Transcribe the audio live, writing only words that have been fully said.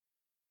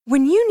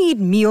When you need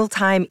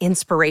mealtime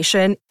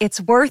inspiration,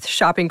 it's worth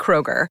shopping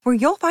Kroger, where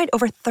you'll find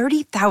over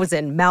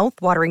 30,000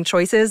 mouth-watering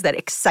choices that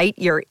excite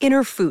your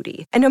inner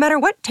foodie. And no matter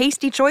what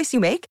tasty choice you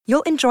make,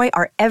 you'll enjoy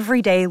our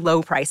everyday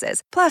low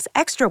prices, plus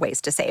extra ways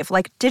to save,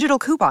 like digital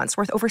coupons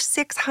worth over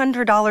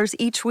 $600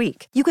 each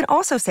week. You can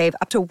also save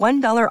up to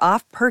 $1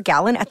 off per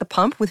gallon at the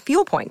pump with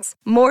fuel points.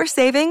 More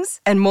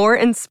savings and more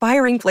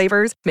inspiring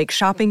flavors make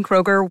shopping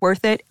Kroger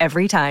worth it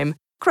every time.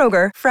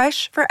 Kroger,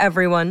 fresh for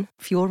everyone.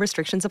 Fuel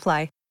restrictions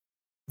apply.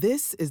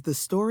 This is the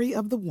story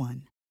of the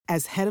one.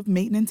 As head of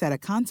maintenance at a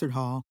concert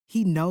hall,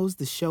 he knows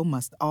the show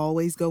must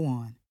always go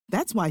on.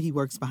 That's why he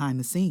works behind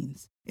the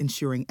scenes,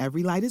 ensuring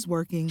every light is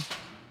working,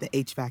 the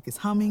HVAC is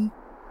humming,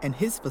 and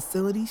his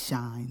facility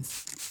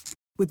shines.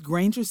 With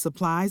Grainger's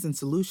supplies and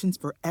solutions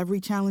for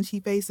every challenge he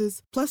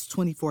faces, plus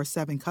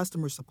 24/7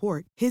 customer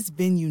support, his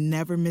venue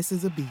never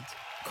misses a beat.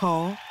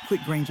 Call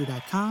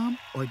quickgrainger.com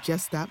or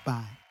just stop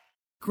by.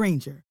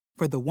 Grainger,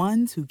 for the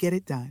ones who get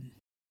it done.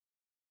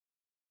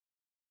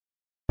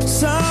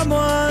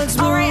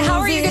 All right, how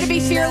are you going to be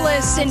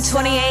fearless in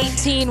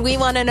 2018? We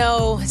want to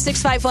know.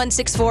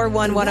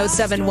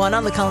 651-641-1071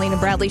 on the Colleen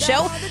and Bradley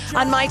Show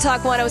on My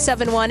Talk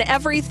 1071.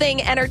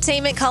 Everything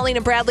Entertainment. Colleen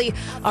and Bradley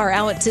are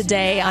out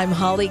today. I'm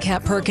Holly.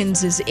 Kat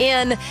Perkins is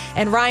in,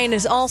 and Ryan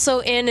is also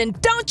in. And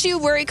don't you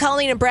worry,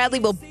 Colleen and Bradley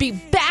will be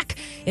back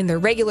in their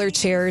regular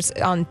chairs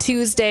on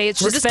Tuesday.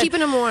 We're just keeping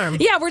them warm.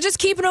 Yeah, we're just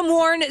keeping them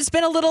warm. It's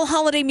been a little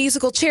holiday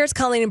musical chairs.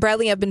 Colleen and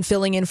Bradley have been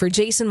filling in for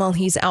Jason while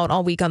he's out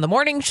all week on the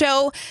morning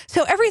show.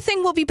 So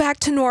everything will be back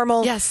to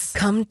normal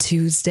come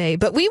Tuesday.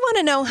 But we want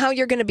to know how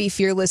you're going to be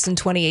fearless in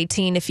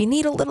 2018. If you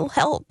need a little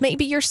help,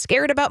 maybe you're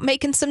scared about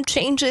making some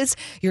changes,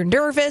 you're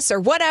nervous or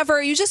whatever,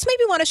 you just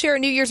maybe want to share a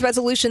New Year's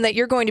resolution that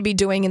you're going to be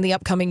doing in the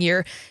upcoming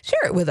year,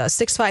 share it with us.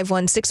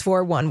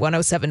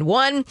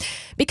 651-641-1071.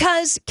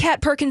 Because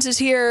Kat Perkins is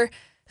here.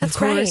 That's of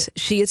course, right.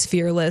 She is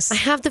fearless. I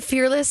have the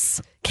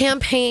Fearless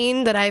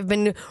campaign that I've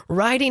been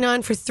riding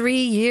on for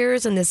 3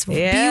 years, and this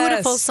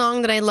beautiful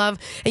song that I love.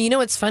 And you know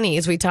what's funny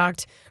is we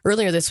talked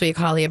earlier this week,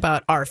 Holly,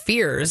 about our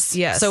fears.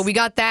 Yes. So we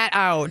got that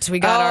out. We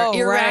got our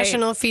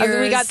irrational fears.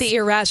 We got the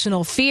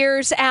irrational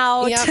fears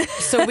out. Yep.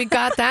 So we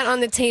got that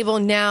on the table.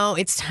 Now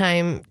it's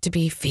time to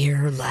be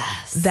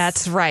fearless.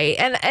 That's right.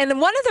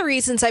 And one of the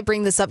reasons I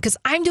bring this up, because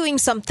I'm doing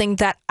something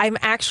that I'm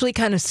actually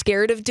kind of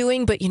scared of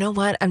doing, but you know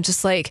what? I'm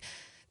just like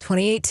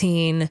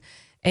 2018.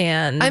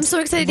 And I'm so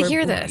excited to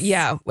hear this.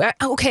 Yeah.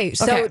 Okay.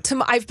 So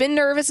I've been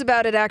nervous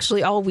about it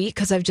actually all week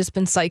because I've just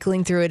been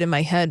cycling through it in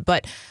my head.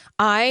 But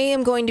I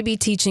am going to be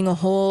teaching a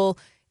whole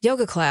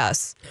yoga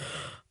class.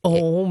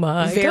 Oh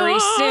my God. Very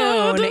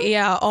soon.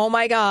 Yeah. Oh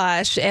my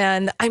gosh.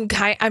 And I'm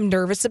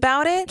nervous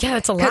about it. Yeah,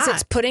 it's a lot. Because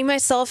it's putting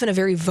myself in a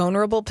very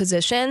vulnerable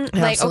position.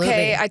 Absolutely. Like,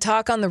 okay, I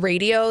talk on the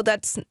radio.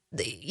 That's,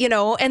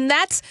 and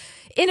that's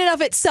in and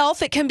of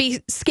itself, it can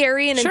be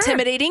scary and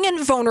intimidating and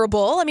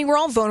vulnerable. I mean, we're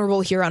all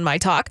vulnerable here on My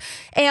Talk.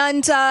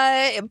 And,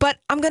 but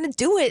I'm going to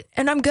do it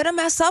and I'm going to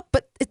mess up,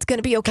 but it's going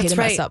to be okay to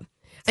mess up.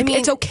 I mean,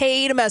 it's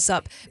okay to mess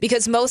up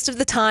because most of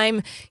the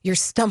time you're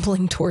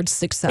stumbling towards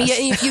success.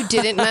 Yeah, if you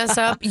didn't mess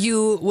up,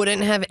 you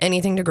wouldn't have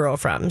anything to grow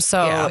from.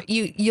 So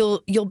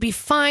you'll be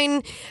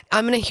fine.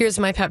 Here's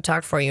my pep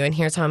talk for you, and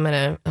here's how I'm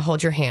gonna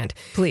hold your hand.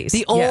 Please.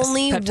 The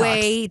only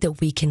way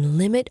that we can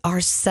limit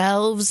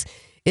ourselves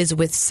is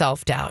with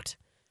self-doubt,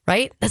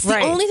 right? That's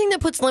the only thing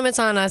that puts limits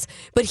on us.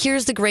 But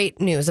here's the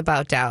great news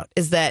about doubt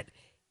is that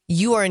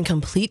you are in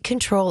complete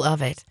control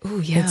of it. Oh,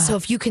 yeah. And so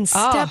if you can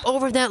step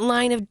over that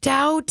line of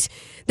doubt,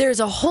 there's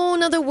a whole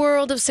nother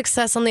world of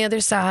success on the other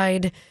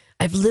side.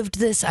 I've lived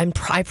this.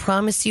 I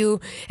promise you.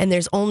 And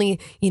there's only,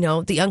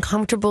 the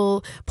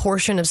uncomfortable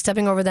portion of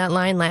stepping over that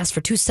line lasts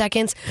for 2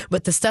 seconds.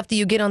 But the stuff that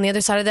you get on the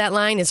other side of that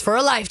line is for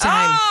a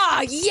lifetime.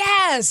 Ah,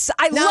 yes.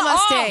 I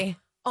Namaste.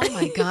 Oh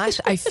my gosh,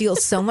 I feel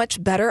so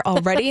much better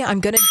already. I'm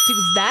going to do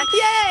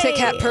that to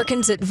Kat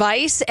Perkins'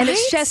 advice. And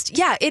it's just,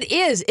 it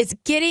is. It's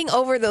getting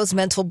over those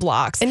mental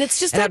blocks. And it's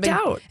just that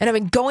doubt. And I've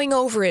been going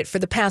over it for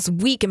the past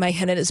week in my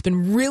head, and it's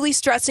been really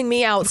stressing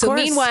me out. So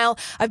meanwhile,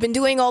 I've been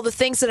doing all the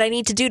things that I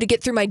need to do to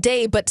get through my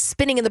day, but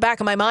spinning in the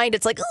back of my mind,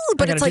 it's like,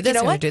 but it's like, you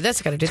know what? I got to do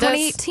this.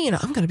 2018,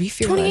 I'm going to be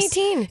fearless.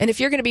 2018. And if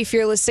you're going to be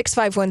fearless,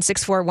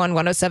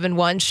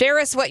 651-641-1071. Share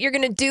us what you're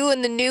going to do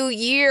in the new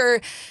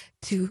year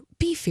to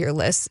be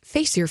fearless,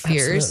 face your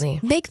fears,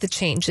 make the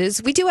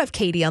changes. We do have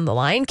Katie on the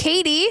line.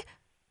 Katie.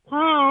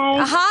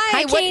 Hi.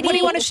 Hi. Katie. What do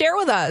you want to share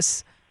with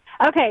us?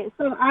 Okay,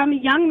 so I'm a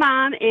young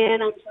mom,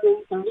 and I'm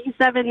turning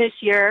 37 this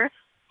year,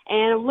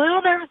 and I'm a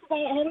little nervous about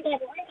it. I haven't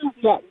gotten wrinkles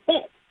yet,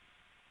 but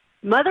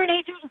Mother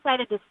Nature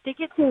decided to stick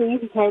it to me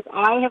because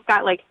I have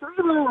got like 3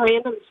 little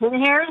random chin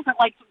hairs that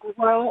like to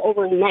grow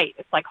overnight.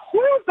 It's like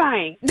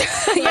horrifying.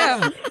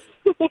 Yeah.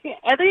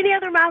 Are there any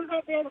other moms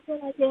out there that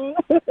feel like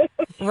that?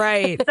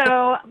 Right.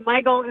 So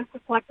my goal is to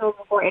collect those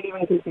before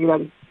anyone can see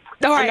them.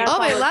 All right. Oh,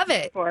 I love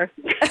it.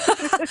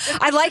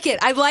 I like it.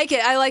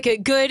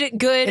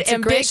 Good it's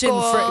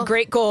ambition.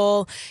 Great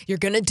goal. You're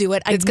going to do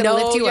it. It's going to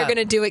lift you you're up. going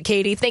to do it,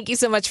 Katie. Thank you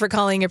so much for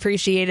calling.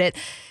 Appreciate it.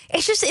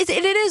 It's just, it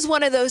is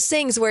one of those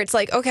things where it's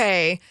like,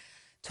 okay,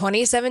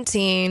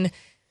 2017,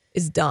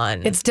 is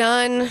done. It's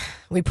done.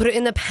 We put it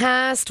in the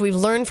past. We've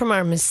learned from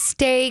our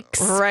mistakes.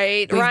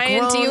 Right.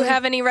 Ryan, do you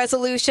have any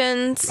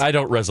resolutions? I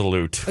don't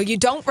resolute. Oh, you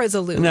don't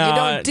resolute. No, you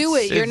don't do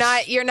it.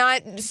 You're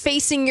not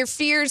facing your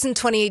fears in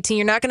 2018.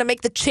 You're not going to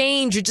make the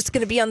change. You're just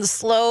going to be on the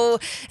slow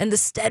and the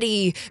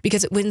steady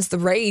because it wins the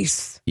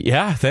race.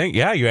 Yeah,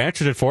 you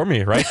answered it for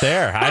me right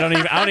there. I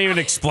don't even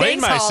explain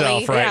Thanks,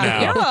 myself Holly. right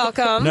now. You're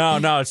welcome.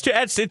 No, it's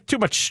too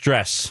much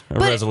stress.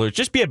 Resolute.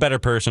 Just be a better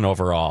person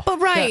overall. But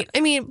right.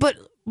 I mean,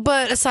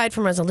 but aside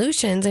from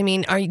resolutions, I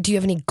mean, do you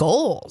have any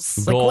goals?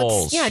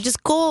 Goals.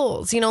 Just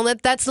goals.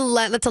 That's a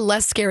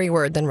less scary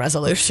word than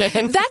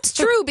resolution. That's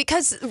true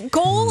because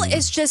goal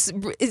is just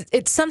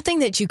it's something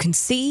that you can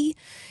see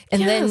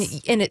and then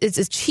it's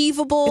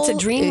achievable. It's a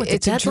dream with a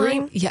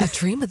deadline. A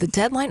dream with a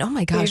deadline. Oh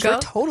my gosh, we're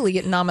totally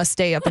getting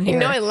namaste up in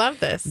here. I love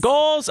this.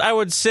 Goals, I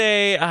would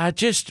say,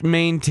 just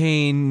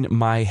maintain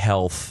my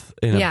health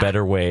in a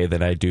better way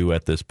than I do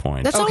at this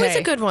point. That's always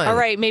a good one. All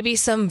right, maybe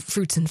some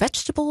fruits and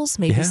vegetables,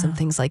 maybe some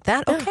things like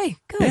that. Yeah. Okay,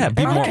 good.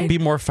 Yeah, be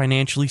more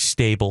financially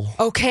stable.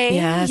 Okay,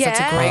 yes, that's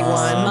a great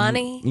one.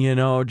 Money.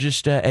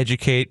 Just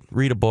educate,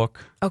 read a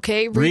book.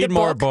 Okay, read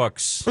more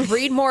books.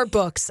 Read more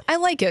books. I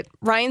like it.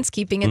 Ryan's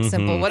keeping it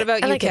simple. What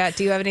about you, Kat?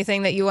 Do you have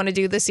anything that you want to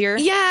do this year?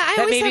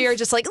 Yeah, you're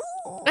just like,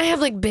 ooh. I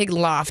have like big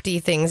lofty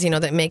things,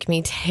 that make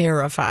me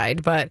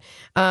terrified. But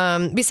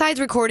besides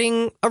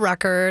recording a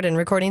record and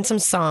recording some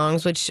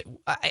songs, which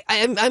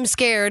I'm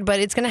scared, but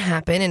it's going to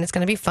happen and it's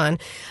going to be fun.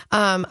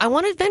 I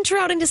want to venture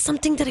out into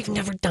something that I've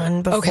never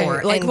done before.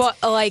 Okay, like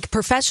what? Like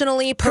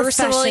professionally,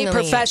 personally,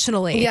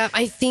 professionally. Yeah,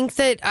 I think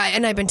that,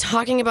 and I've been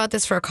talking about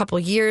this for a couple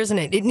of years, and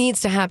it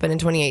needs to happen in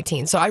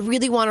 2018. So I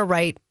really want to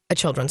write a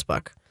children's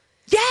book.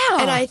 Yeah,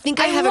 and I think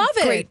I have a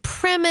great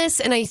premise,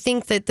 and I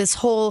think that this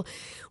whole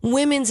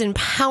women's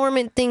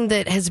empowerment thing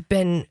that has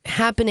been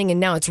happening and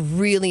now it's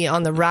really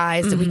on the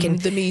rise, that we can,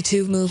 the Me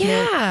Too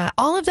movement,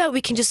 all of that,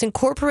 we can just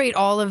incorporate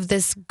all of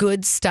this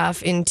good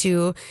stuff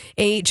into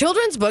a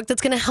children's book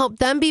that's going to help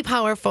them be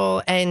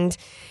powerful and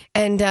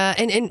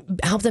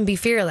help them be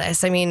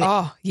fearless. I mean,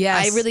 I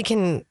really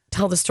can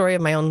tell the story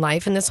of my own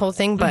life in this whole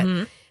thing,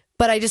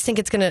 but I just think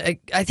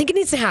I think it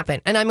needs to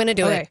happen, and I'm going to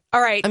do it. All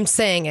right. I'm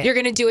saying it. You're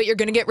going to do it. You're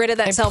going to get rid of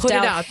that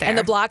self-doubt put it out there. and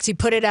the blocks. You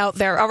put it out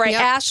there. All right.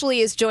 Yep. Ashley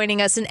is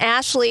joining us. And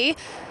Ashley,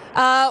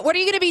 what are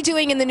you going to be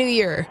doing in the new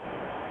year?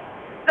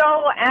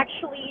 So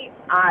actually,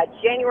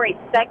 January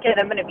 2nd,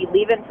 I'm going to be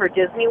leaving for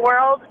Disney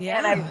World,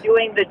 and I'm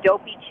doing the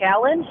Dopey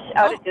Challenge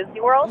out at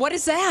Disney World. What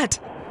is that?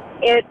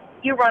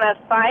 You run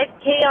a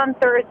 5K on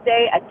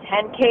Thursday, a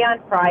 10K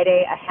on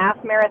Friday, a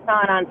half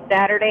marathon on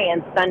Saturday,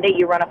 and Sunday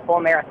you run a full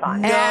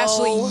marathon.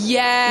 Ashley,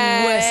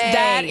 yes.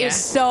 That is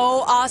so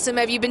awesome.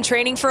 Have you been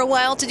training for a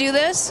while to do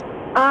this?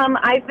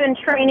 I've been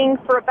training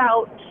for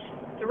about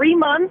 3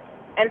 months.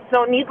 And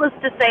so needless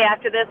to say,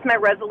 after this, my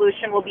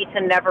resolution will be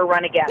to never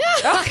run again.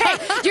 Okay.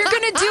 You're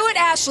going to do it,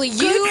 Ashley.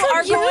 You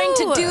are going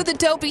to do the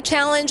Dopey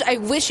Challenge. I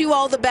wish you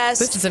all the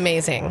best. This is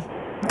amazing.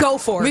 Go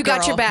for it. We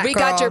got your back. We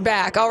got your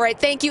back. All right.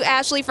 Thank you,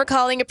 Ashley, for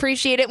calling.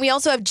 Appreciate it. We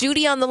also have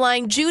Judy on the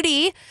line.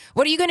 Judy,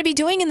 what are you going to be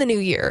doing in the new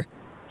year?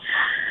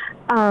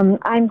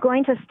 I'm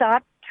going to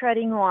stop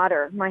treading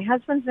water. My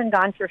husband's been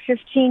gone for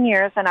 15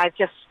 years, and I've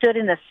just stood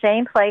in the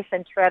same place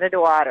and treaded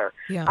water.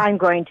 Yeah. I'm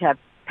going to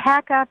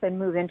pack up and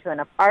move into an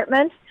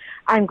apartment.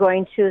 I'm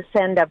going to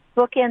send a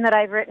book in that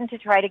I've written to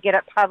try to get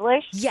it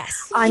published.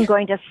 Yes. I'm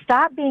going to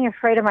stop being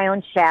afraid of my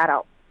own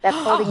shadow. That's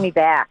holding me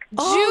back.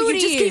 Judy, you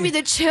just gave me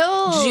the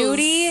chills.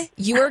 Judy,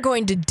 you are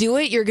going to do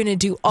it. You're going to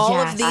do all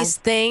of these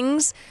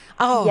things.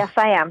 Oh, yes,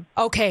 I am.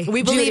 Okay,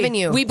 we believe in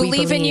you. We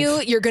believe in you.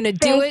 You're going to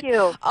do it. Thank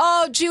you.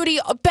 Oh, Judy,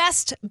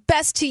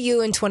 best to you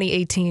in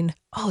 2018.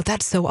 Oh,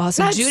 that's so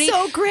awesome. That's Judy,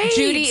 so great.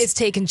 Judy is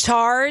taking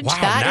charge.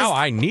 Wow, now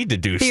I need to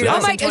do something.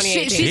 Oh my gosh,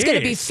 she's going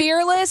to be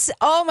fearless.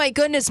 Oh my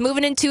goodness,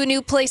 moving into a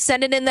new place,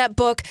 sending in that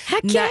book.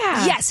 Heck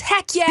yeah. Yes,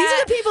 heck yeah. These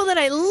are the people that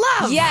I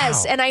love.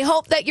 Yes, and I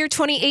hope that your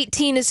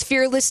 2018 is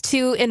fearless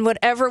too in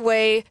whatever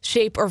way,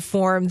 shape, or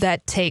form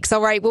that takes.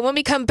 All right, well, when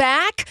we come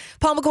back,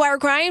 Paul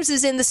McGuire-Grimes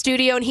is in the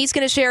studio, and he's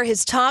going to share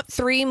his top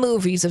 3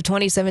 movies of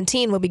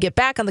 2017 when we get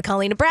back on the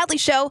Colleen and Bradley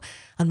Show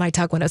on My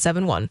Talk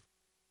 107.1.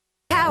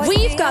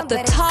 We've got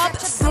the top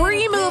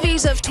 3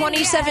 movies of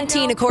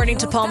 2017, according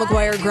to Paul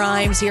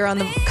McGuire-Grimes, here on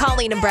the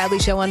Colleen and Bradley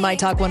Show on My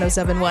Talk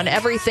 107.1.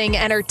 Everything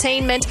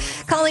Entertainment.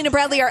 Colleen and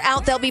Bradley are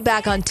out. They'll be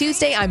back on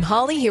Tuesday. I'm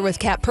Holly, here with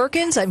Kat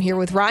Perkins. I'm here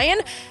with Ryan.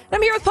 And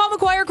I'm here with Paul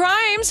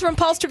McGuire-Grimes from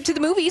Paul's Trip to the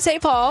Movies. Hey,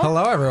 Paul.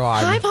 Hello,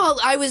 everyone. Hi, Paul.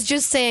 I was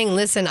just saying,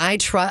 listen, I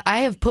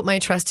have put my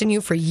trust in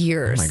you for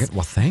years. Oh my God.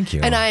 Well, thank you.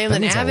 And I am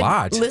that an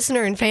avid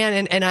listener and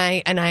fan, and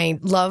I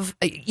love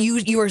you.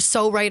 You are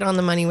so right on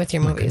the money with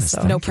your movies.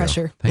 No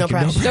pressure. No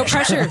pressure. No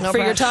pressure for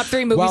your top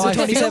 3 movies of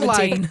 2017. I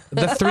feel like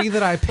the 3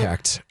 that I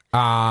picked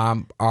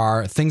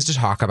are things to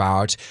talk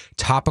about,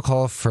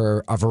 topical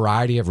for a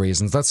variety of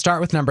reasons. Let's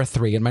start with number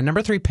 3. And my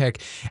number 3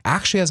 pick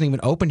actually hasn't even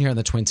opened here in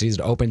the Twin Cities.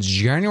 It opens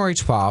January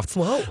 12th.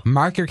 Whoa.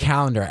 Mark your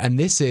calendar. And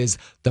this is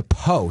The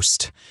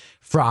Post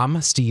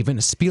from Steven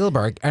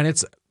Spielberg. And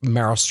it's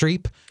Meryl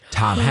Streep,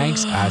 Tom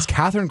Hanks as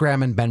Katharine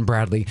Graham and Ben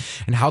Bradley,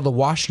 and how the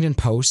Washington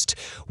Post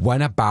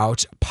went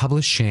about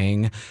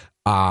publishing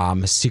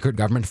secret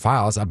government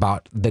files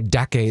about the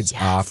decades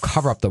of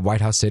cover up the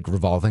White House did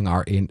revolving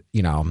our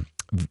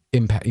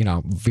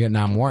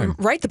Vietnam War.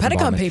 Right, the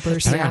Pentagon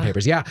Papers. Pentagon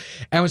Papers, yeah.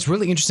 And what's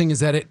really interesting is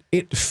that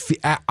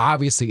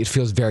obviously it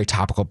feels very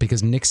topical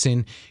because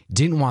Nixon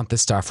didn't want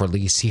this stuff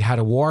released. He had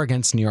a war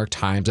against New York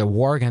Times, a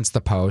war against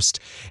the Post,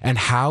 and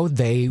how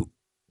they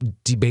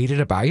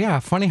debated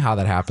about, funny how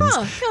that happens.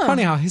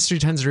 Funny how history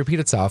tends to repeat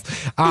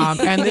itself.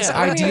 And this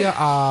idea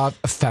of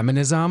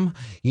feminism,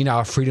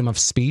 freedom of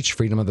speech,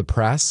 freedom of the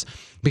press,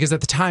 because at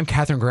the time,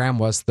 Katharine Graham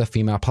was the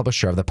female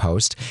publisher of the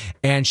Post,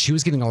 and she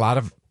was getting a lot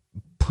of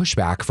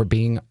pushback for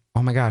being,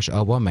 oh my gosh,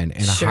 a woman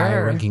in a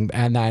higher ranking.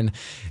 And then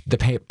the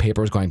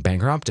paper was going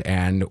bankrupt,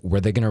 and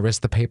were they going to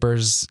risk the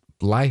paper's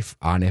life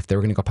on if they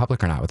were going to go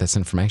public or not with this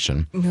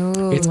information?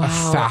 It's a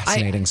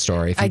fascinating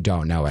story if you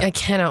don't know it. I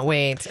cannot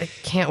wait. I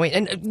can't wait.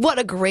 And what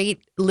a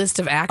great list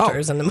of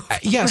actors in the movie.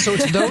 Yeah, so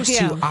it's those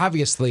two,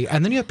 obviously.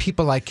 And then you have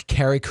people like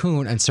Carrie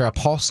Coon and Sarah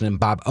Paulson and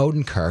Bob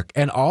Odenkirk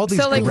and all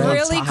these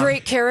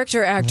great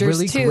character actors,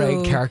 really too.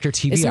 Great character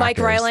TV Is Mike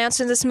actors. Rylance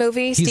in this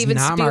movie? He's Steven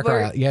not Spielberg?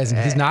 Mark Rylance.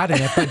 He's not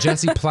in it, but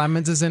Jesse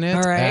Plemons is in it.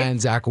 All right.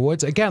 And Zach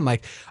Woods. Again,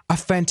 like a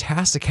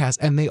fantastic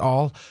cast, and they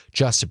all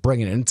just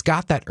bring it. And it's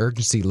got that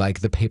urgency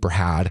like the paper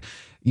had.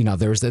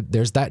 There's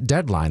that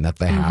deadline that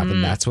they have,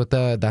 and that's what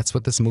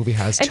this movie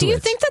has. And do you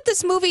think that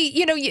this movie,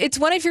 it's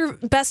one of your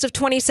best of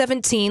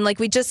 2017? Like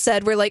we just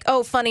said, we're like,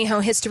 oh, funny how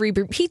history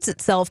repeats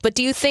itself. But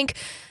do you think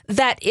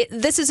that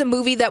this is a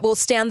movie that will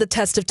stand the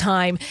test of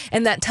time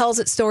and that tells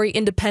its story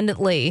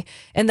independently,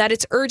 and that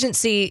its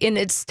urgency in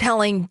its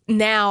telling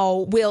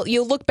now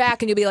you'll look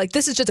back and you'll be like,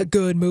 this is just a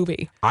good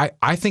movie?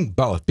 I think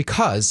both,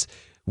 because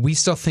we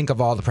still think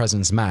of All the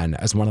President's Men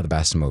as one of the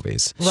best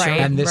movies. Right.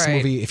 And this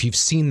movie, if you've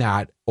seen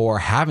that or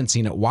haven't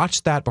seen it,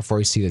 watch that before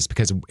you see this,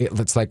 because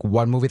it's like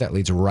one movie that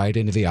leads right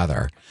into the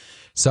other.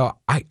 So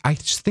I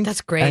just think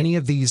that's great. Any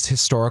of these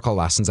historical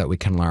lessons that we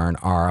can learn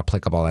are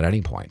applicable at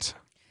any point.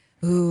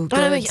 Ooh, good.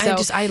 I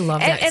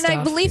love that and stuff.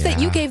 I believe that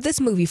you gave this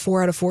movie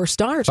 4 out of 4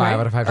 stars, 5 right?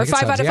 out of 5 or ticket 5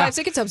 subs, out of 5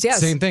 ticket subs, yes.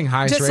 Same thing,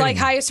 highest Just rating. like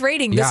highest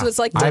rating. This was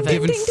like, I've ding,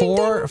 given ding,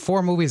 ding,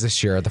 four movies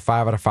this year, the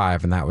 5 out of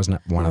 5, and that was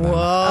one of them. Whoa.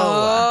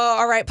 Oh,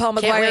 all right, Paul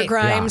McGuire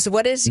Grimes.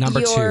 What is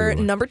your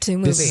number 2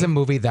 movie? This is a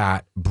movie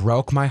that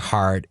broke my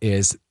heart,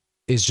 is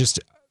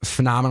just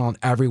phenomenal in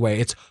every way.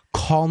 It's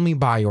Call Me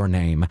By Your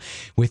Name,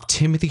 with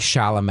Timothée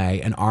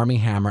Chalamet and Armie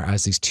Hammer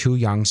as these two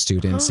young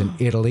students in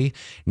Italy,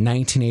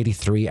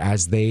 1983,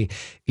 as they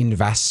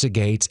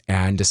investigate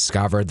and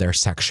discover their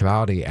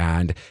sexuality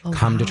and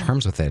come to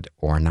terms with it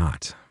or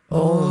not.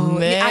 Oh,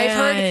 man.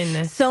 I've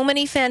heard so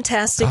many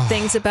fantastic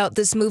things about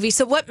this movie.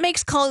 So what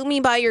makes Call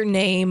Me By Your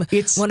Name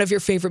one of your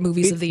favorite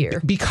movies of the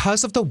year?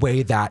 Because of the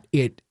way that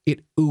it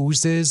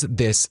oozes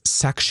this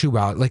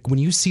sexuality. Like when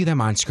you see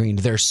them on screen,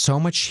 there's so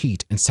much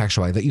heat and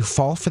sexuality that you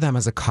fall for them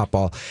as a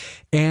couple.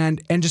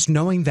 And just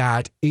knowing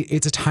that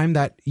it's a time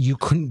that you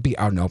couldn't be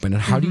out and open.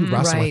 And how do you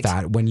wrestle with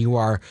that when you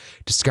are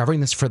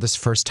discovering this for this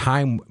first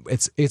time?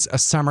 It's a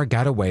summer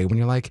getaway when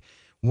you're like,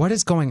 what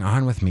is going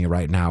on with me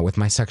right now with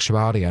my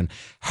sexuality, and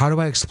how do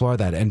I explore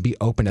that and be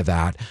open to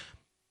that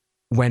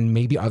when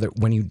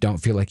when you don't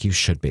feel like you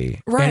should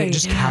be? Right. And it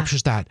just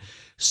captures that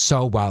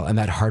so well, and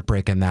that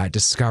heartbreak and that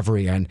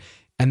discovery and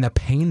the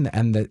pain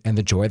and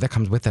the joy that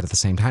comes with it at the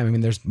same time. I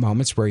mean, there's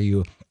moments where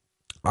you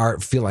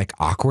feel like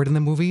awkward in the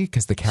movie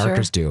because the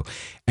characters do,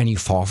 and you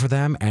fall for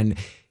them, and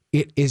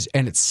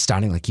it's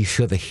stunning. Like you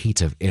feel the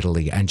heat of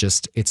Italy, and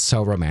just it's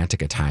so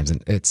romantic at times,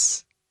 and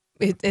it's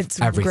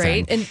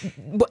everything. Great.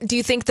 And do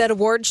you think that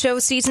award show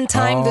season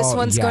time, this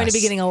one's going to be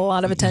getting a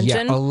lot of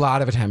attention? Yeah, a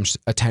lot of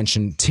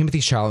attention.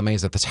 Timothy Chalamet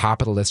is at the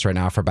top of the list right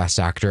now for Best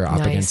Actor,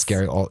 up against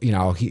Gary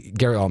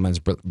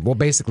Oldman's will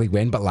basically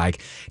win, but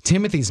like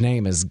Timothy's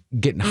name is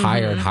getting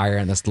higher and higher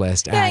in this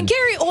list. Yeah, and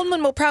Gary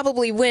Oldman will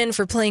probably win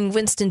for playing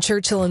Winston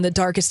Churchill in The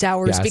Darkest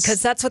Hours, because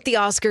that's what the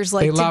Oscars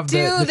like to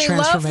do. They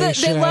love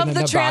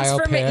the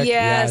transformation.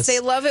 Yes,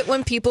 they love it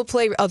when people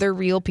play other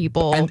real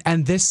people.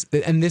 And this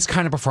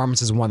kind of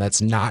performance is one that's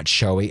not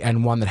showy,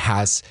 and one that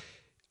has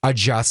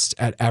adjust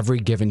at every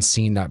given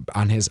scene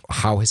on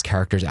how his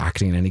character's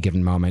acting in any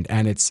given moment,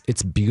 and it's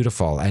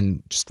beautiful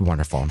and just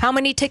wonderful. How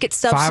many ticket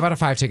stubs? 5 out of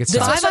 5 ticket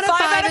stubs. 5 out of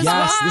 5.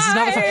 Yes, this is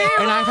another 5.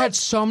 And I've had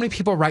so many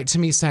people write to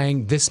me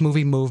saying this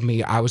movie moved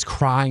me. I was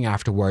crying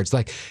afterwards.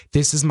 Like,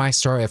 this is my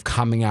story of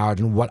coming out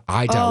and what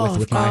I dealt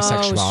with my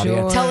sexuality.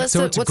 Sure. Tell us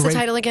what's the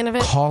title again of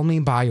it? Call Me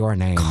By Your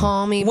Name.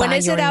 Call Me By Your Name. When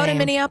is it out in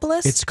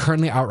Minneapolis? It's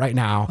currently out right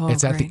now.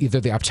 It's at either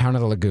the Uptown or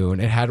the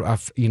Lagoon. It had a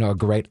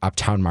great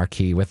Uptown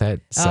marquee with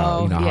it.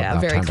 So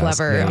very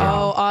clever. Yeah.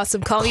 Oh,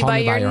 awesome. Call Me By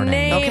Your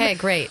Name. Okay,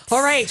 great.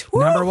 All right.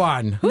 Number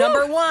one.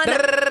 Number one.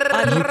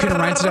 You can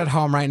rent it at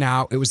home right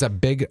now. It was a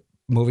big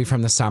movie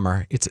from the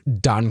summer. It's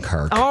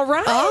Dunkirk. All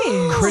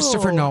right.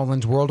 Christopher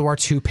Nolan's World War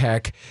II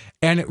pick.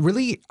 And it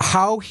really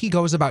how he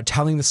goes about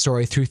telling the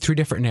story through 3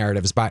 different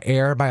narratives, by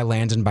air, by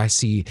land, and by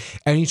sea.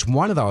 And each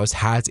one of those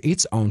has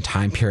its own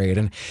time period.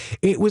 And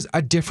it was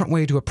a different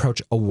way to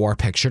approach a war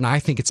picture. And I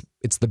think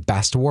it's the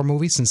best war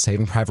movie since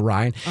Saving Private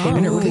Ryan.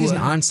 And it really is an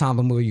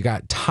ensemble movie. You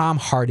got Tom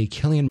Hardy,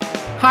 Cillian.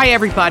 Hi,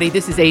 everybody.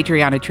 This is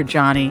Adriana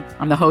Trajani.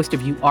 I'm the host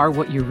of You Are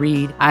What You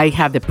Read. I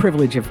have the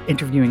privilege of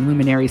interviewing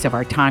luminaries of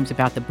our times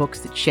about the books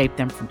that shaped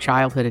them from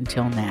childhood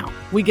until now.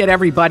 We get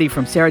everybody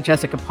from Sarah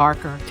Jessica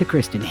Parker to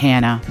Kristen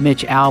Hanna,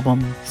 Mitch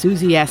Albom,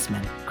 Susie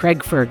Essman,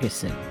 Craig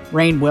Ferguson,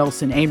 Rainn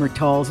Wilson, Amor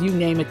Tolls, you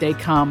name it, they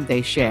come,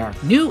 they share.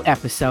 New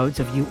episodes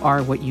of You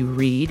Are What You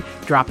Read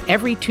drop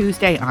every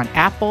Tuesday on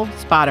Apple,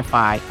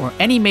 Spotify, or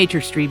any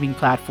major streaming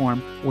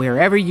platform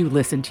wherever you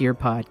listen to your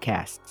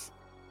podcasts.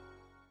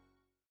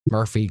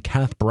 Murphy,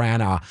 Kenneth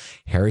Branagh,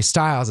 Harry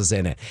Styles is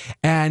in it.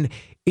 And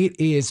it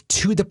is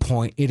to the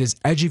point. It is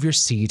edge of your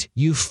seat.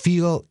 You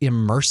feel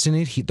immersed in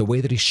it. The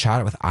way that he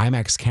shot it with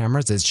IMAX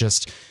cameras is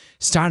just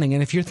stunning.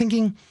 And if you're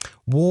thinking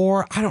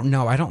war, I don't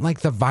know. I don't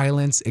like the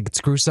violence.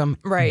 It's gruesome.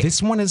 Right. This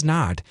one is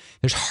not.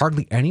 There's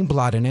hardly any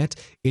blood in it.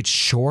 It's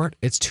short.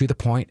 It's to the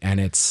point, and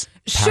it's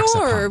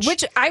sure.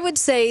 Which I would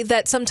say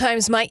that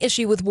sometimes my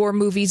issue with war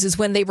movies is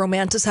when they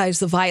romanticize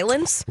the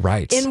violence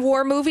in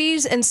war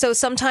movies. And so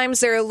sometimes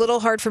they're a little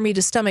hard for me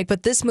to stomach.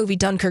 But this movie,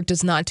 Dunkirk,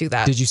 does not do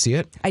that. Did you see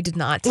it? I did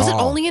not. Was it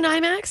only in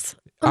IMAX?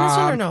 On this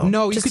one or no?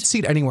 No, you could see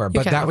it anywhere,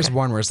 but that was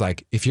one where it's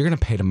like, if you're going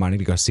to pay the money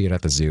to go see it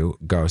at the zoo,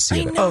 go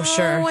see it. Oh,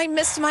 sure. I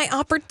missed my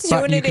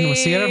opportunity. But you can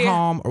see it at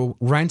home or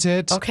rent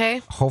it. Okay.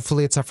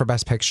 Hopefully it's up for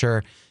Best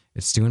Picture.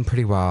 It's doing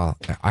pretty well.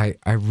 I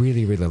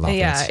really, really love it.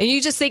 Yeah, and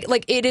you just think,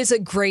 like, it is a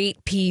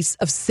great piece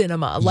of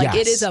cinema. Like,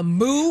 it is a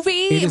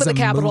movie with a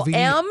capital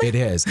M. It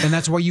is. And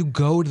that's why you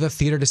go to the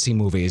theater to see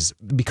movies,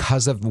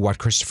 because of what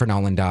Christopher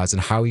Nolan does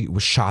and how he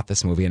shot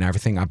this movie and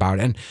everything about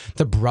it. And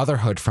the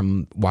brotherhood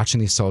from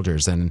watching these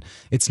soldiers. And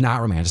it's not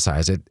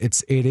romanticized.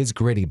 It is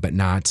gritty, but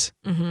not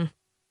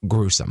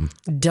gruesome.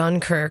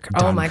 Dunkirk.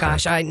 Oh my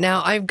gosh.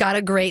 I've got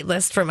a great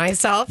list for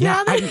myself.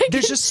 Yeah,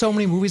 there's just so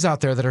many movies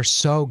out there that are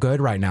so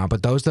good right now,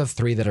 but those are the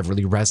 3 that have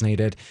really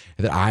resonated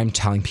that I'm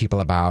telling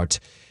people about.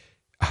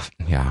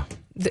 Yeah.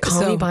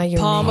 Call Me By Your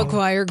Paul Name.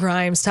 McGuire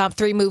Grimes, top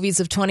 3 movies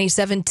of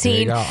 2017.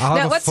 There you go. I'll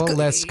have a full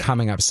list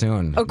coming up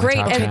soon. Oh, great.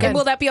 And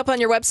will that be up on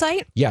your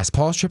website? Yes,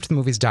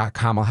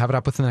 paulstriptothemovies.com. I'll have it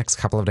up within the next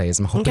couple of days.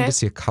 I'm hoping to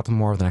see a couple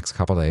more over the next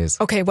couple of days.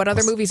 Okay, what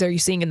other movies are you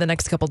seeing in the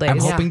next couple of days? I'm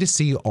hoping to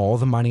see All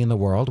the Money in the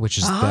World, which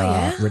is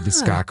the Ridley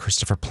Scott,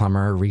 Christopher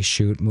Plummer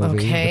reshoot movie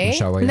with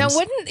Michelle Williams.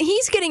 Now,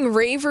 he's getting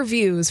rave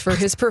reviews for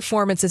his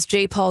performance as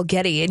J. Paul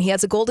Getty, and he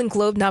has a Golden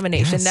Globe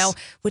nomination. Yes. Now,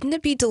 wouldn't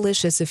it be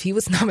delicious if he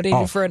was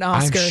nominated for an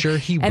Oscar? I'm sure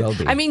he will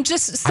be. I mean,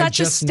 such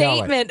a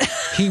statement.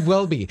 He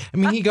will be. I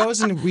mean, he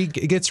goes and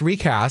gets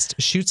recast,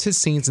 shoots his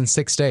scenes in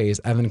 6 days,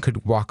 and then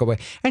could walk away.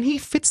 And he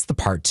fits the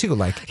part too.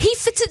 Like, he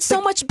fits it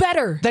so much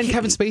better than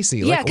Kevin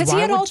Spacey. Yeah, because he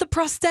had all the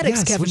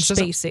prosthetics. Kevin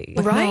Spacey.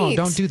 Right? No,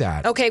 don't do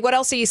that. Okay, what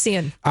else are you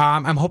seeing?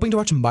 I'm hoping to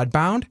watch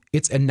Mudbound.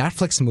 It's a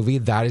Netflix movie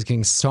that is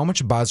getting so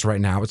much buzz right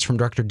now. It's from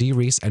director Dee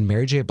Reese, and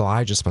Mary J.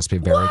 Blige is supposed to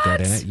be very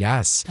good in it.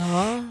 Yes.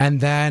 Oh. And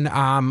then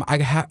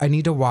I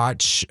need to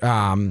watch.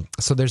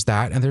 So there's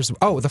that, and there's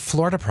the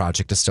Florida Project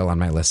is still on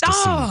my list to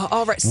see.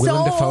 All right.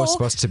 Willem Dafoe is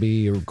supposed to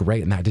be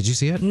great in that. Did you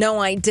see it? No,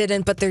 I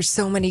didn't, but there's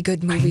so many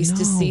good movies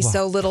to see,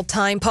 so little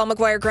time. Paul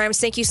McGuire Grimes,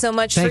 thank you so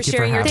much for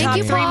sharing your top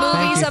 3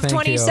 movies of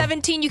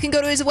 2017. You can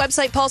go to his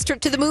website, Paul's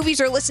Trip to the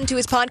Movies, or listen to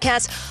his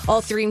podcast,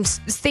 All 3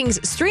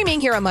 Things Streaming,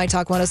 here on My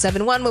Talk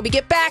 107.1. When we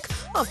get back,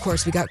 of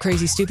course, we got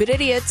Crazy Stupid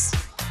Idiots.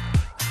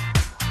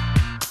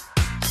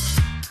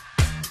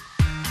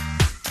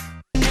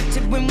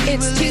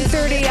 It's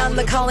 2:30 on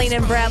the Colleen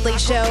and Bradley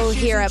Show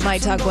here at My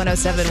Talk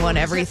 107.1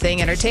 Everything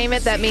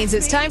Entertainment. That means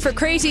it's time for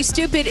Crazy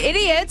Stupid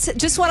Idiots.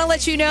 Just want to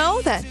let you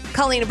know that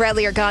Colleen and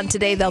Bradley are gone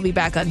today. They'll be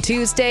back on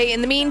Tuesday.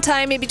 In the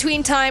meantime, in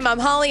between time, I'm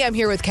Holly. I'm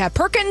here with Kat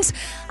Perkins.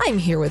 I'm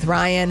here with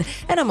Ryan.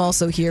 And I'm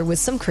also here with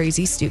some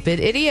Crazy Stupid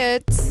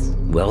Idiots.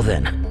 Well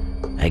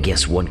then, I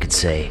guess one could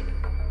say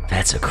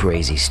that's a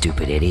crazy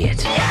stupid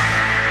idiot.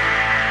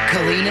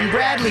 Colleen and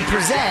Bradley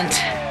present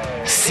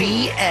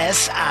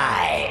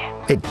CSI.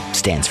 It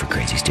stands for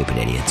Crazy Stupid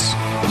Idiots.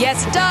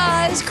 Yes, it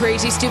does.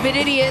 Crazy Stupid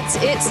Idiots.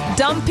 It's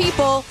dumb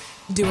people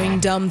doing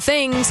dumb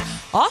things,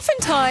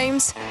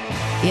 oftentimes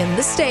in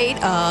the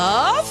state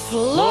of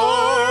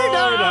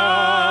Florida.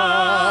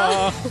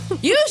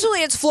 Usually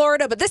it's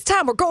Florida, but this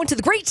time we're going to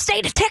the great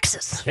state of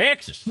Texas.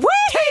 Texas. Woo!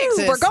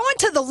 Texas. We're going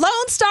to the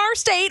Lone Star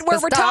State where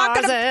we're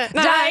talking about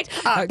night,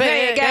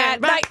 big at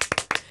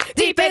night,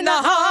 deep in the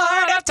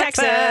heart of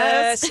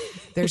Texas.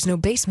 There's no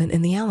basement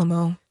in the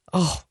Alamo.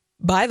 Oh,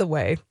 by the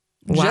way.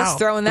 Wow. Just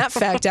throwing that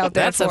fact out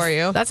there for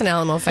you. That's an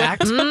Alamo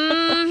fact.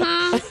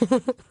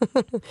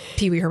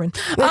 Pee Wee Herman.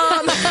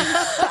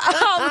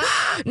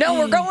 No,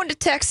 we're going to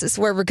Texas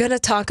where we're going to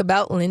talk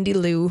about Lindy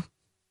Lou.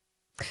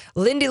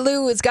 Lindy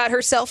Lou has got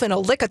herself in a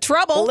lick of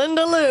trouble.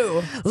 Linda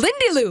Lou.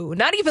 Lindy Lou.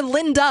 Not even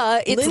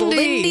Linda. It's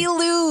Lindy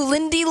Lou.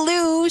 Lindy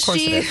Lou. Of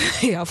course it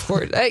is. Yeah, of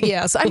course.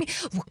 Yes. I mean,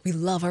 we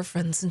love our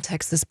friends in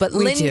Texas, but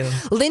We do.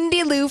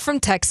 Lindy Lou from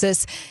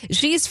Texas.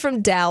 She's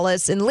from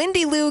Dallas, and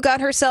Lindy Lou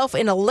got herself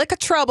in a lick of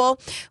trouble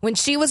when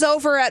she was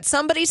over at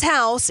somebody's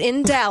house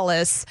in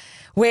Dallas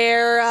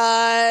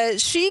where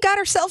she got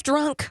herself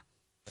drunk.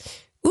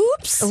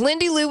 Oops.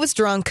 Lindy Lou was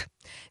drunk.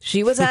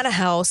 She was at a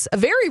house, a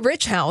very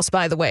rich house,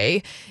 by the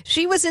way.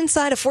 She was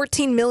inside a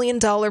 $14 million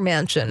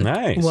mansion.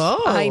 Nice. Whoa.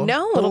 I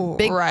know, Little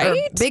big,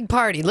 right? Big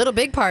party. Little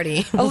big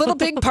party. A little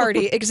big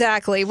party,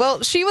 exactly.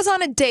 Well, she was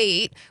on a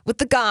date with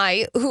the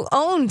guy who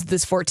owned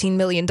this $14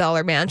 million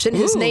mansion.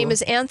 His name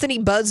is Anthony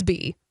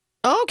Busby.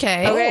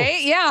 Okay.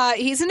 Okay, yeah,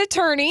 he's an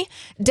attorney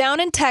down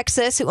in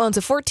Texas who owns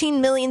a $14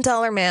 million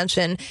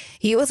mansion.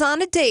 He was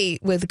on a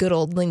date with good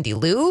old Lindy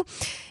Lou,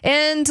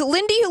 and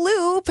Lindy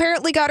Lou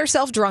apparently got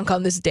herself drunk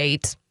on this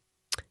date.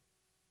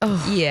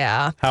 Oh,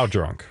 yeah. How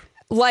drunk?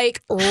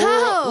 Like,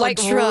 How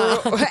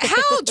drunk?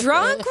 How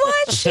drunk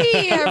was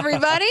she,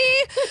 everybody?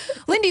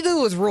 Lindy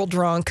Lou was real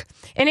drunk.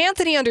 And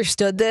Anthony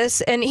understood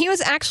this, and he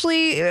was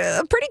actually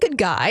a pretty good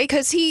guy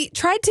because he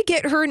tried to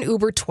get her an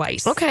Uber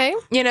twice. Okay.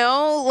 You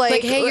know,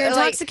 like, hey, you're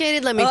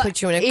intoxicated. Let me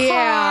put you in a car.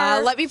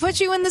 Yeah, let me put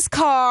you in this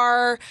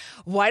car.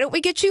 Why don't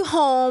we get you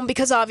home?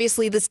 Because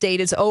obviously this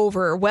date is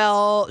over.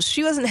 Well,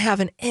 she wasn't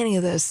having any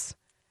of this.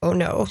 Oh,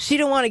 no. She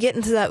didn't want to get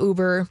into that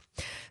Uber.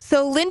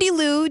 So Lindy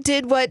Lou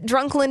did what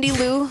drunk Lindy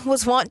Lou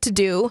was wont to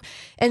do,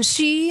 and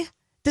she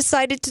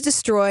decided to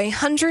destroy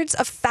hundreds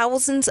of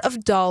thousands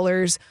of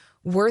dollars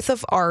worth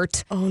of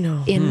art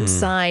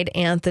inside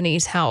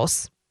Anthony's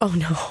house. Oh,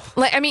 no.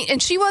 Like, I mean,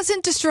 and she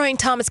wasn't destroying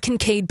Thomas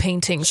Kincaid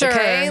paintings, Sure.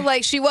 okay?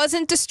 Like, she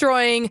wasn't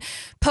destroying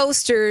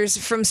posters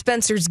from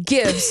Spencer's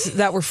Gifts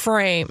that were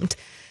framed.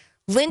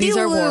 Lindy These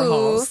are Lou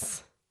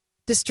Warhols.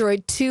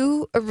 destroyed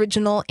 2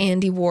 original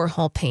Andy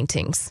Warhol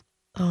paintings.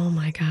 Oh,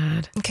 my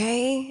God.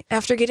 Okay,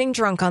 after getting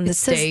drunk on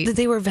this It says date. that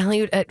they were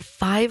valued at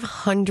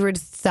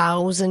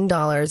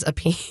 $500,000 a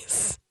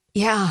piece.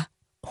 Yeah.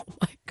 Oh,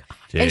 my God.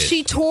 And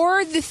she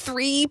tore the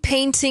 3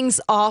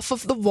 paintings off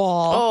of the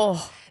wall.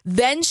 Oh.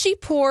 Then she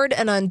poured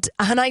an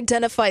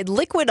unidentified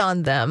liquid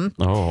on them.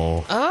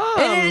 Oh.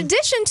 And in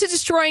addition to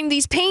destroying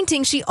these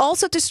paintings, she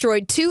also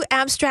destroyed 2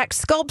 abstract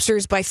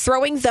sculptures by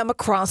throwing them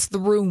across the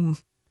room.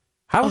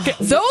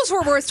 Those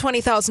were worth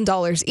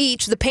 $20,000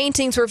 each. The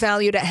paintings were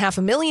valued at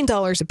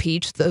 $500,000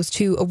 apiece, those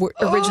 2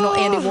 original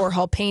Andy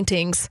Warhol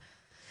paintings.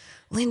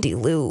 Lindy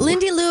Lou.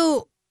 Lindy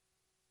Lou,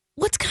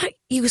 what's got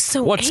you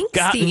so What's angsty?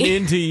 gotten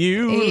into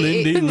you,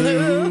 Lindy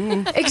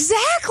Lou?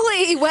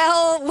 Exactly.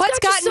 Well, what's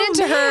got you gotten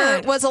so into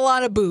mad? her was a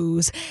lot of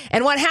booze.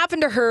 And what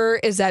happened to her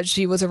is that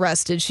she was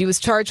arrested. She was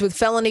charged with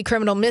felony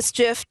criminal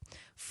mischief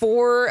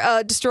for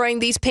destroying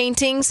these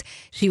paintings.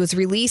 She was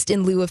released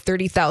in lieu of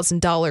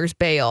 $30,000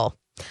 bail.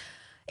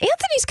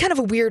 Anthony's kind of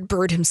a weird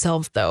bird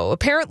himself, though.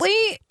 Apparently,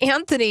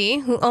 Anthony,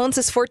 who owns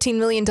this $14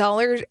 million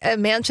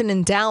mansion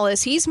in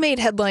Dallas, he's made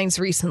headlines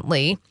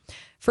recently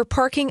for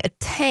parking a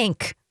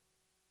tank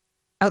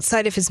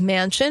outside of his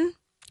mansion.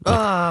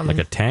 Like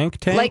a tank?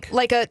 Like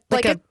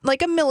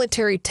a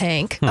military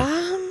tank.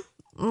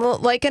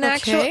 Like an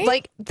actual,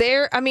 like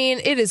there, I mean,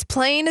 it is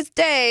plain as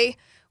day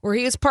where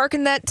he was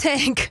parking that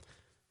tank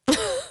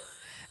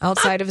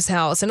outside of his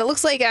house. And it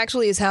looks like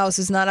actually his house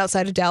is not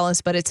outside of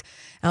Dallas, but it's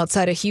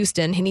outside of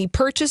Houston. And he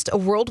purchased a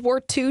World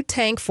War II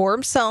tank for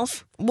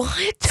himself.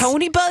 What?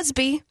 Tony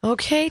Busby.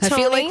 Okay, Tony. I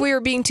feel like we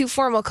were being too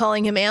formal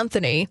calling him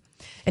Anthony.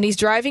 And he's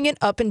driving it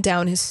up and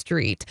down his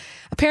street.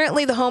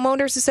 Apparently, the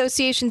Homeowners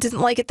Association didn't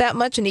like it that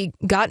much, and he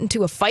got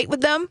into a fight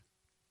with them.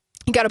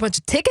 He got a bunch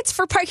of tickets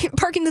for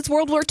parking this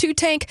World War II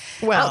tank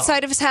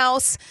outside of his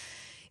house.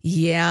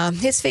 Yeah,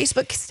 his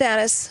Facebook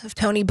status of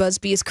Tony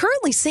Busby is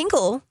currently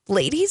single.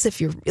 Ladies,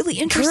 if you're really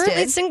interested.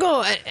 Currently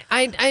single.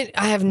 I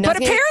have nothing. But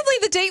apparently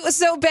the date was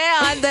so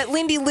bad that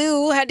Lindy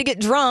Lou had to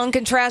get drunk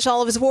and trash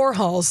all of his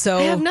Warhols. So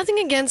I have nothing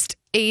against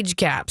age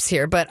gaps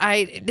here, but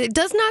it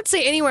does not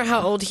say anywhere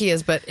how old he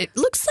is, but it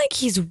looks like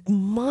he's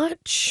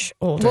much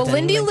older. Well, than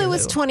Lindy Lou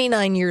is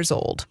 29 years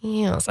old.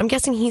 Yes, I'm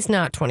guessing he's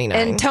not 29.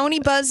 And Tony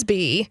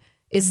Busby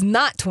is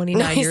not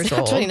 29 he's years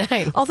not old.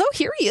 29. Although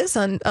here he is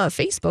on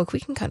Facebook.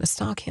 We can kind of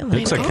stalk him.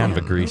 Looks like kind of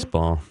a grease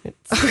ball. He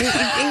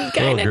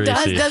kind of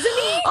does, doesn't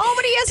he? Oh,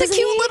 but he has a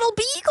cute little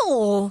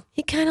beagle.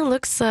 He kind of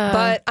looks.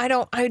 But I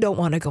don't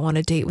want to go on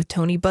a date with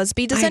Tony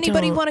Busby. Does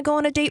anybody want to go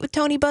on a date with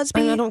Tony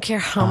Busby? I don't care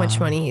how much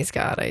money he's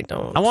got. I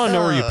don't. I want to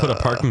know where you put a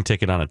parking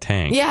ticket on a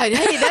tank. Yeah,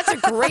 hey, that's a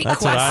great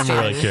That's question.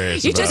 what I'm really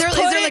curious You about. just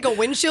Is there like a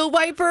windshield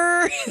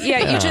wiper?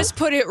 Yeah, you just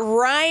put it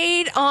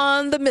right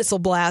on the missile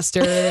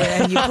blaster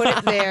and you put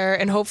it there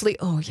and hopefully,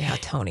 oh yeah,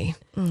 Tony,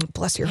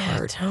 bless your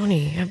heart.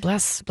 Tony,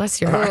 bless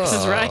your heart.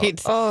 That's right.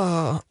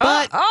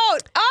 But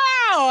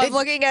I'm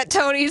looking at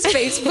Tony's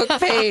Facebook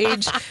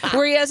page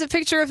where he has a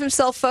picture of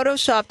himself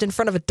photoshopped in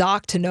front of a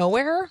dock to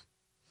nowhere.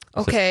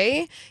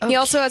 Okay. He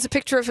also has a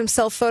picture of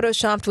himself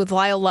photoshopped with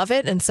Lyle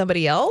Lovett and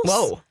somebody else.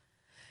 Whoa.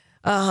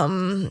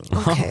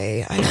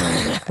 Okay.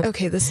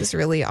 Okay, this is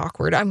really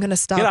awkward. I'm going to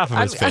stop. Get off of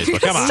his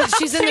Facebook. Come on.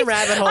 She's in the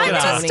rabbit hole. I'm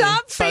going to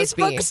stop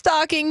Busby. Facebook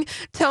stalking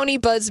Tony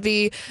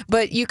Busby,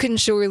 but you can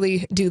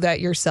surely do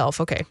that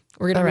yourself. Okay,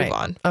 we're going to move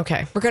on.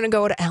 Okay. We're going to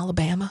go to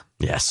Alabama.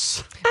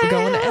 Yes. We're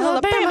going to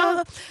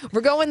Alabama.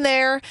 We're going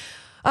there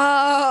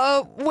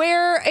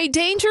where a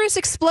dangerous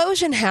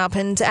explosion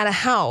happened at a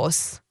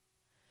house,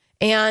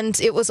 and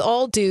it was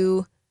all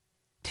due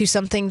to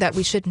something that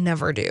we should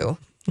never do.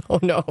 Oh,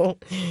 no.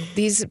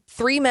 These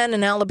 3 men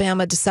in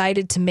Alabama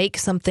decided to make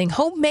something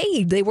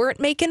homemade. They weren't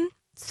making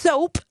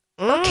soap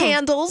or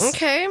candles.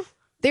 Okay.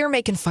 They were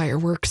making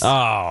fireworks.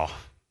 Oh.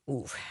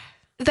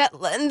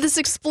 And this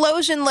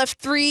explosion left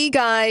 3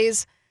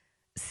 guys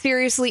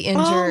seriously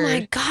injured. Oh,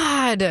 my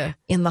God.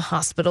 In the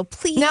hospital.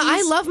 Please. Now,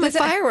 I love my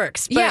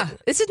fireworks. But yeah.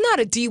 This is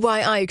not a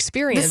DIY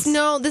experience.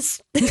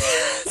 This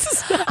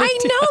I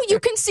know.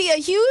 You can see a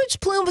huge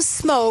plume of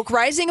smoke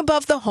rising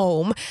above the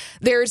home.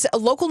 There's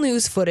local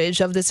news footage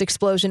of this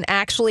explosion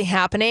actually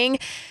happening.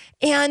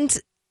 And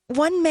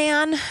one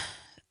man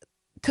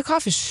took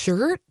off his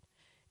shirt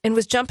and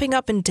was jumping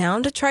up and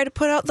down to try to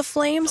put out the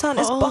flames on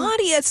his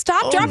body.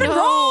 Stop, drop, and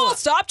roll.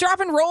 Stop, drop,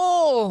 and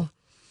roll.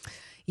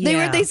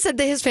 Yeah. They said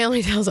that his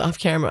family tells off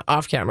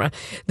camera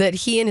that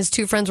he and his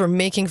 2 friends were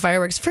making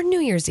fireworks for New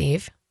Year's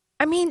Eve.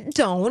 I mean,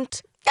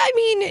 don't. I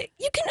mean,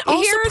 you can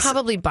also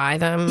probably buy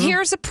them.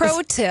 Here's a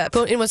pro tip.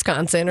 In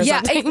Wisconsin or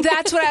something. Yeah,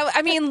 that's what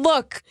I mean,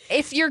 look,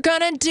 if you're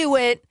going to do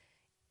it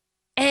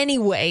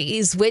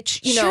anyways, which,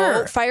 you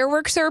know,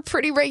 fireworks are a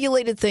pretty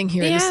regulated thing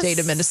here in the state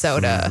of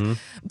Minnesota. Mm-hmm.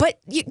 But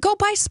you go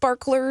buy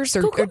sparklers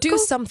or do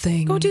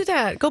something. Go do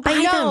that. Go buy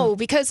them. I know,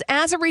 because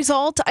as a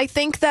result, I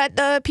think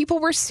that people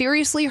were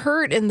seriously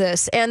hurt in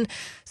this. And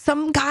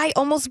some guy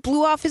almost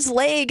blew off his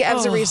leg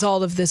as a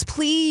result of this.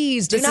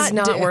 Please do this is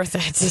not worth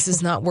it. This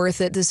is not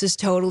worth it. This is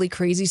totally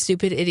crazy,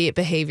 stupid, idiot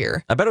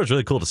behavior. I bet it was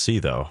really cool to see,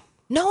 though.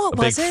 No, it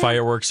wasn't. Big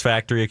fireworks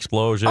factory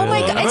explosion. Oh, my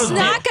God. It's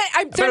not good.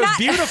 They're not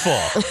beautiful.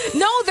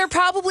 No, they're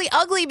probably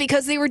ugly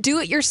because they were do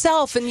it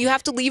yourself and you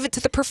have to leave it to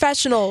the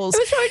professionals.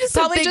 It was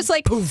probably just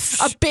like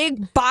a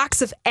big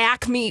box of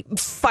Acme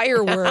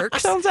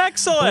fireworks. Sounds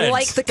excellent.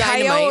 Like the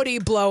coyote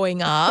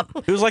blowing up.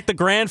 It was like the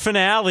grand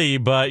finale,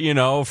 but,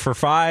 for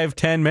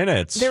 5-10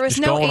 minutes. There was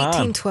no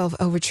 1812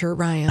 overture,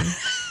 Ryan,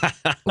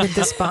 with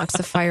this box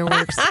of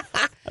fireworks.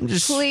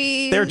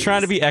 Please. They were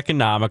trying to be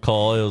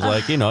economical. It was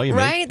like,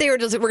 right? They were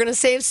just, we're going to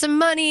save some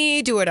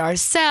money, do it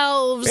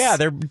ourselves. Yeah,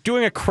 they're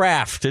doing a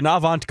craft, an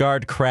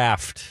avant-garde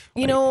craft.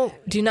 Do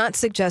not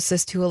suggest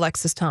this to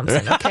Alexis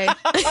Thompson, okay?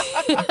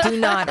 Do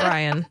not,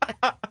 Ryan.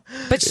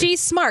 But she's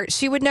smart.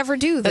 She would never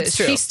do this. That's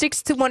true. She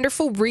sticks to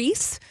wonderful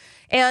wreaths.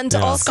 And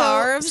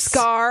also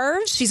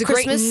scarves. She's a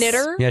Christmas great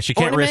knitter. Yeah, she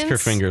can't risk her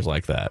fingers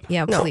like that.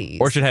 Yeah, please.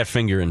 Or should have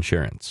finger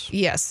insurance.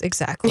 Yes,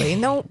 exactly.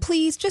 No,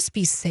 please just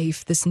be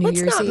safe this New Year's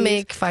Eve. Let's not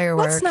make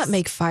fireworks. Let's not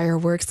make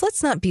fireworks.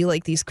 Let's not be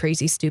like these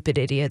crazy, stupid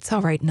idiots.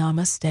 All right,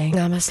 namaste.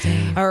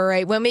 Namaste. All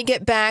right, when we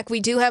get back, we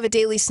do have a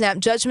Daily Snap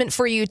judgment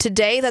for you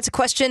today. That's a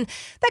question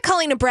that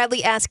Colleen and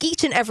Bradley ask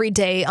each and every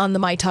day on the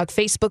My Talk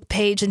Facebook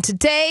page. And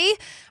today,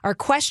 our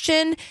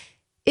question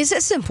is a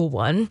simple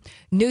one.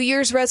 New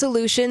Year's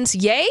resolutions,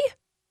 yay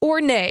or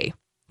nay?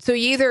 So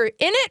you're either in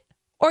it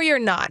or you're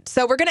not.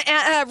 So we're going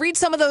to read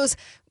some of those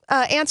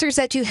answers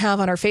that you have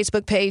on our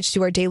Facebook page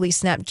to our Daily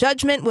Snap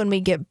judgment when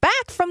we get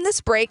back from this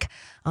break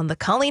on the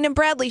Colleen and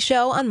Bradley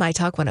Show on My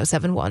Talk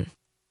 107.1.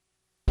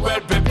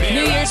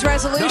 New Year's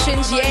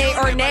resolutions, yay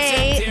or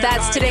nay?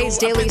 That's today's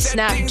Daily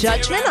Snap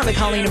judgment on the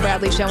Colleen and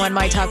Bradley Show on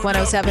My Talk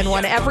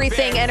 107.1.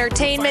 Everything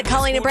Entertainment.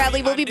 Colleen and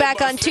Bradley will be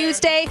back on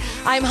Tuesday.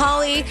 I'm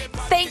Holly.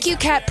 Thank you,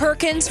 Kat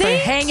Perkins, for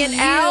hanging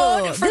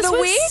out for the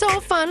week. This was so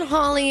fun,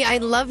 Holly. I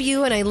love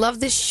you and I love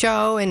this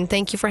show, and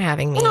thank you for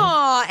having me.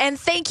 Aw, and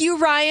thank you,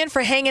 Ryan,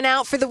 for hanging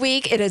out for the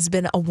week. It has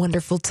been a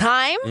wonderful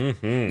time.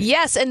 Mm-hmm.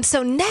 Yes, and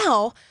so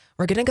now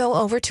we're going to go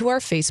over to our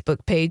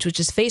Facebook page, which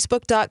is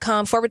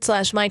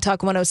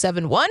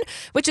facebook.com/MyTalk1071,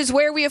 which is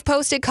where we have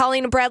posted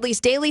Colleen and Bradley's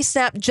Daily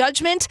Snap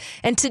Judgment.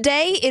 And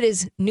today it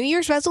is New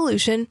Year's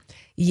resolution,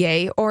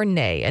 yay or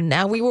nay. And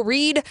now we will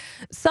read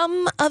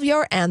some of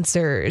your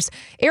answers.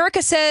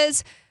 Erica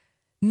says,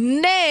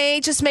 nay,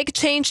 just make a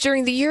change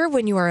during the year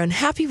when you are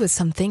unhappy with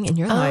something in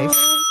your life.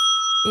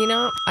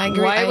 I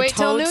agree. Why wait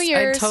till New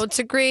Year's? I totes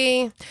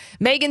agree.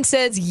 Megan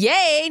says,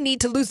 yay,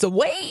 need to lose the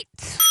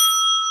weight.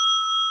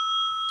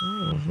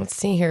 Let's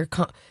see here.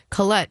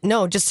 Colette,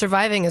 no, just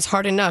surviving is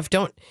hard enough.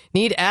 Don't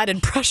need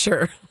added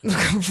pressure.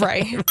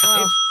 Right.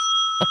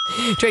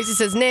 Tracy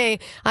says, nay,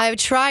 I've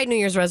tried New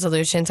Year's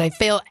resolutions. I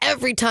fail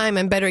every time.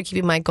 I'm better at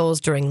keeping my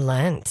goals during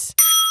Lent.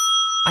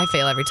 I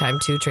fail every time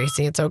too,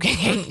 Tracy. It's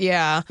okay.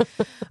 Yeah.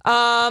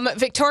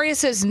 Victoria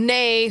says,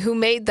 nay, who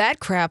made that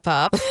crap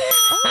up?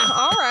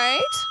 All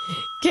right.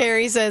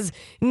 Carrie says,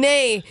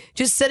 nay,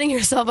 just setting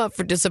yourself up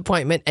for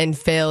disappointment and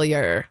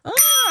failure.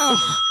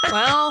 Oh,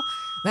 well,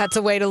 that's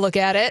a way to look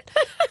at it.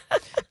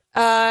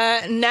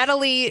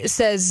 Natalie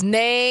says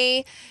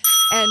nay,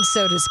 and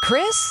so does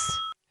Chris.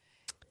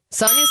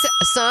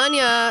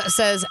 Sonia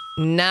says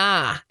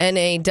nah,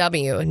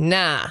 N-A-W,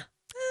 nah.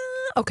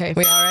 Okay.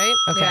 We all right?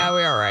 Okay. Yeah,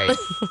 we all right.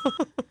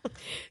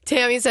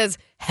 Tammy says,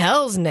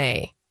 hell's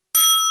nay.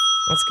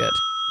 That's good.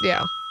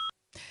 Yeah.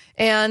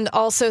 And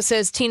also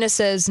Tina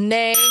says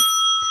nay.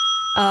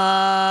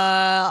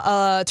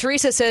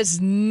 Teresa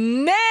says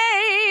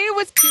nay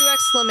with 2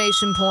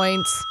 exclamation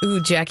points.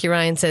 Ooh, Jackie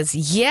Ryan says,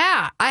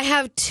 yeah, I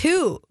have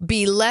 2.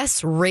 Be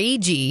less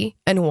ragey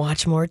and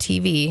watch more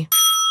TV.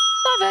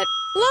 Love it.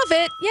 Love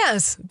it.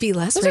 Yes. Be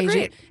less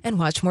ragey and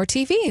watch more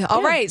TV.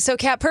 All right. So,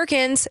 Kat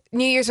Perkins,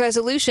 New Year's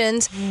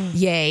resolutions,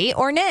 yay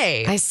or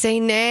nay? I say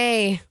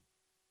nay.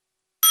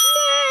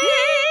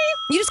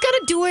 You just got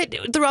to do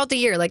it throughout the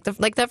year. Like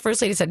that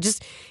first lady said,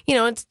 just,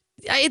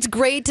 it's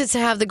great to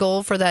have the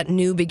goal for that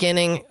new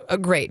beginning.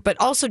 Great. But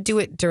also do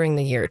it during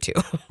the year, too.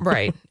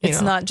 Right.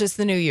 It's not just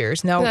the New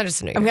Year's. No. Not just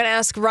the New Year. I'm going to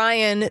ask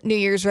Ryan, New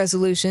Year's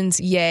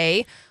resolutions,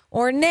 yay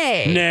or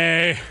nay?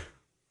 Nay.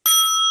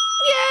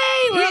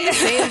 Yay! We're on the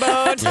same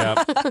boat.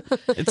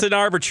 Yep. It's an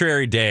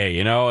arbitrary day,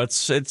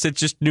 It's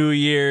just New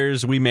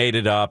Year's. We made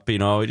it up,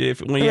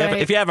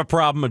 If you have a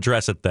problem,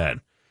 address it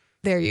then.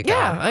 There you go.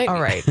 Yeah, all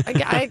right.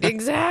 I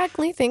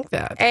exactly think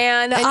that.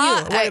 And you?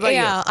 What about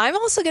you? I'm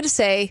also going to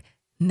say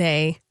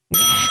nay. A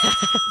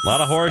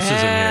lot of horses in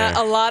here.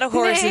 A lot of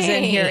horses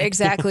in here.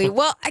 Exactly.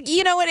 Well,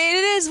 you know what? It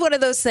is one of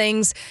those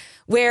things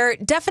where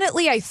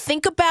definitely I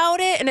think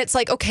about it and it's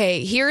like,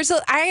 okay,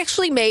 I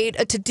actually made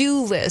a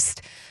to-do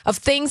list of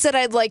things that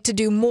I'd like to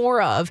do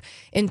more of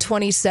in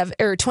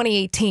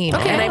 2018.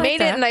 Okay, and I like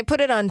made that. it and I put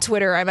it on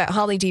Twitter. I'm at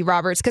Holly D.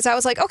 Roberts because I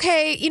was like,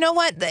 okay, you know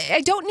what?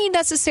 I don't need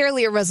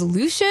necessarily a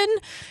resolution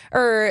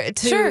or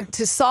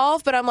to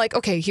solve, but I'm like,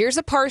 okay, here's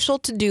a partial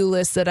to-do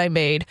list that I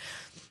made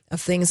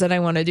of things that I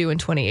want to do in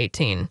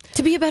 2018.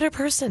 To be a better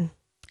person.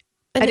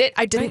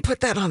 I didn't put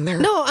that on there.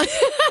 No.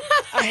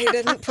 I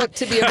didn't put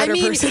to be a better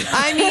person.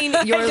 I mean,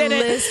 your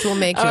list will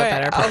make you a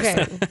better person.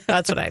 Okay.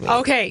 That's what I mean.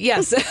 Okay,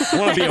 yes. I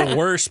want to be a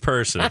worse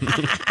person.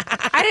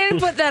 I didn't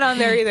put that on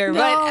there either.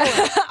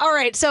 But all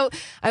right, so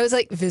I was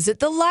like, visit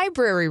the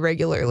library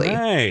regularly.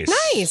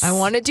 Nice. I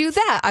want to do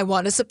that. I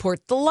want to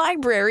support the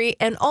library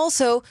and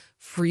also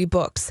free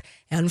books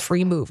and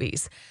free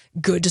movies.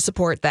 Good to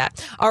support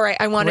that. All right,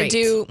 I want to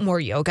do more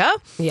yoga.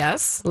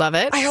 Yes, love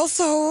it. I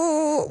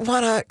also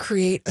want to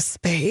create a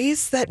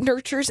space that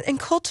nurtures and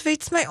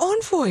cultivates my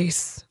own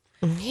voice.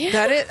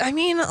 Yeah. A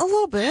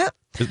little bit.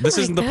 This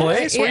isn't the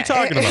place? What are you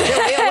talking about?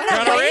 We're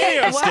on a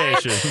radio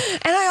station.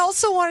 And I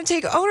also want to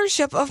take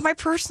ownership of my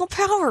personal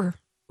power.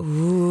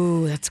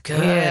 Ooh, that's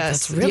good.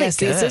 Yes, that's really good.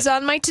 This is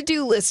on my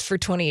to-do list for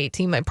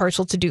 2018, my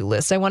partial to-do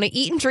list. I want to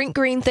eat and drink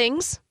green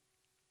things.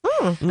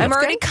 I'm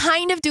already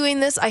kind of doing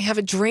this. I have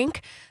a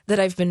drink that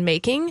I've been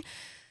making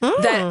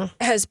that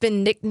has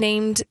been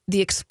nicknamed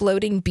the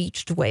Exploding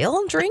Beached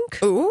Whale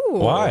drink. Ooh.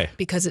 Why?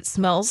 Because it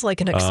smells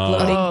like an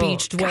exploding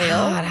beached whale.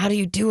 God, how do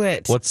you do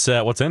it? What's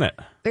in it?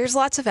 There's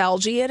lots of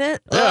algae in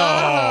it.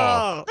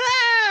 Oh.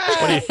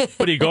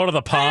 What do you go to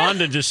the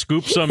pond and just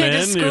scoop some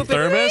in your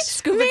thermos?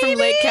 Scoop it from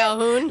Lake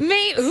Calhoun.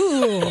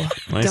 Ooh.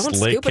 Nice Don't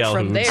Lake scoop it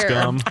from Calhoun there.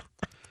 scum.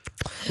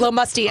 A little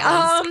musty.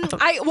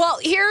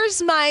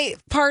 Here's my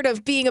part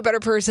of being a better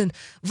person.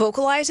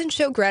 Vocalize and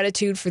show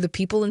gratitude for the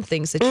people and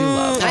things that you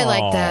love. I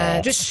like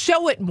that. Just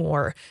show it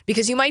more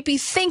because you might be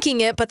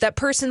thinking it, but that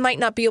person might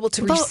not be able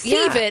to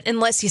receive it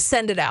unless you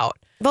send it out.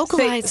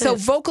 Vocalize it. So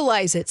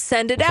vocalize it.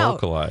 Send it out.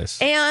 Vocalize.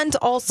 And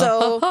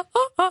also,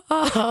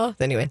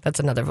 anyway, that's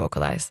another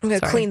vocalize. I'm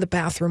going to clean the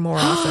bathroom more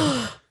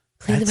often.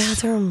 Clean the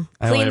bathroom.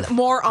 Clean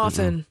more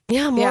often.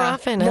 Yeah, more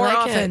often. I More like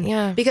often. it.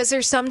 Yeah. Because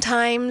there's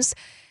sometimes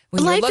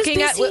when Life you're looking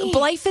is busy.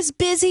 life is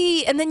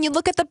busy, and then you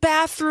look at the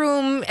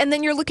bathroom, and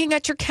then you're looking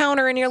at your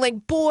counter, and you're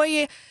like,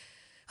 boy,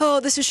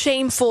 this is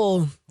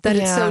shameful that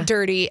it's so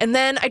dirty. And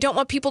then I don't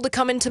want people to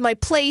come into my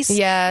place.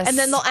 Yes. And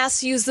then they'll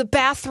ask to use the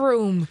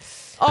bathroom.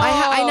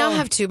 I now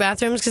have 2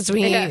 bathrooms because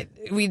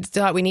we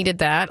thought we needed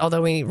that,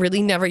 although we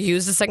really never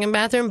use the second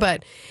bathroom.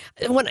 But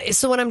when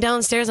I'm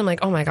downstairs, I'm like,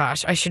 oh my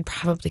gosh, I should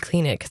probably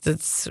clean it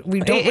because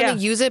we don't really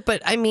use it.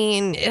 But I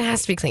mean, it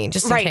has to be clean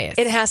just in case.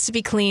 It has to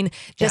be clean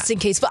just in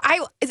case. But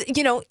I,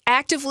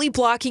 actively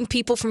blocking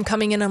people from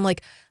coming in. I'm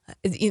like,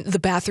 the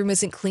bathroom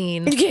isn't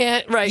clean. You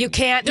can't, right? You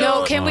can't.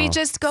 No, can we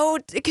just go?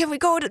 Can we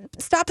go to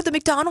stop at the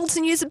McDonald's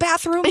and use the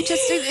bathroom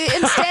just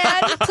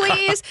instead,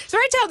 please? It's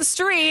right down the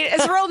street.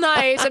 It's real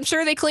nice. I'm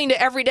sure they cleaned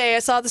it every day. I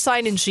saw the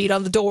sign-in sheet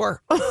on the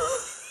door.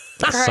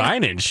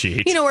 Sign-in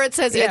sheet? You know where it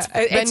says it's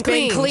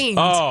been cleaned.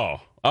 Oh,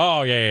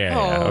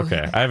 yeah.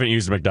 Okay. I haven't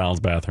used the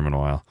McDonald's bathroom in a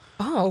while.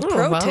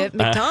 Pro tip,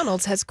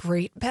 McDonald's has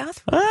great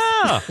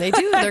bathrooms. They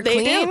do. They're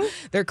clean.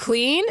 They're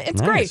clean.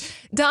 It's Nice.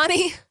 great.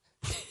 Donnie?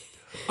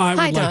 I would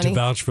like Donnie. to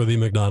vouch for the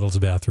McDonald's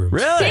bathrooms.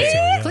 Really?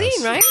 Yes.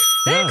 Clean, right?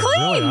 They're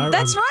clean. Really,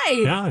 That's right.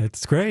 Yeah,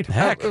 it's great.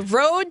 Heck. A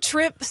road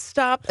trip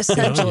stop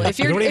essential. You know, If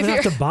you're, you don't even if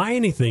have you're to buy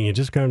anything. You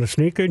just kind of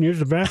sneak in, use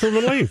the bathroom,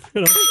 and leave.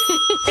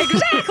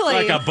 exactly.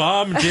 Like a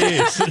bum,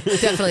 jeez.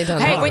 Definitely done.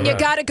 Hey, that. when you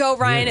gotta go,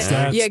 Ryan,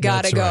 Yes, you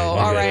gotta that's go. right.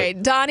 All I get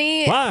right,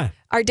 Donnie. Why?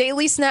 Our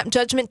daily snap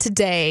judgment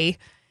today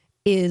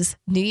is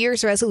New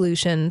Year's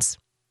resolutions.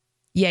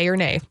 Yay or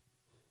nay?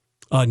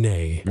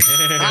 Nay.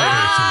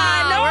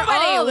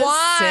 Nobody. all this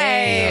Why?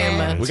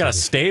 time. We got a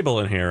stable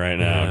in here right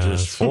now.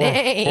 Just four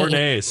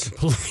nays.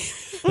 That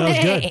was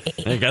good.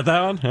 You got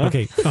that one? Huh?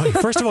 Okay.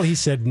 First of all, he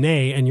said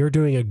nay, and you're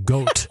doing a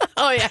goat.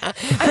 Oh, yeah.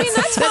 I mean,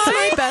 that's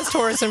my best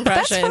horse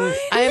impression.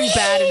 I am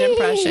bad at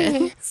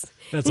impressions.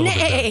 That's a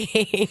little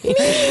bit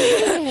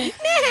Nay.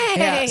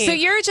 Yeah. So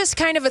you're just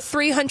kind of a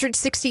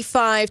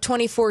 365,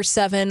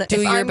 24/7.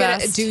 Do your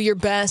best. Do your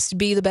best.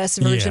 Be the best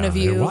version of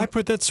you. Why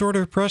put that sort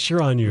of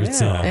pressure on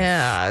yourself?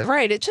 Yeah,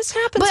 right. It just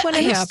happens when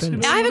it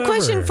happens. I have a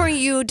question for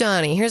you,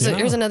 Donnie. Here's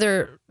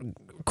another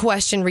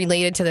question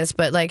related to this,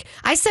 but like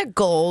I set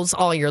goals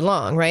all year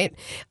long, right?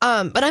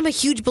 But I'm a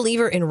huge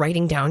believer in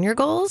writing down your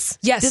goals.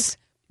 Yes.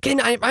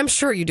 I'm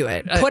sure you do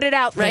it. Put it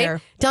out right?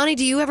 there. Donnie,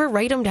 do you ever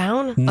write them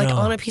down? No. Like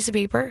on a piece of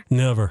paper?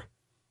 Never.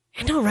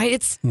 I know, right?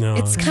 It's No.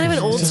 kind of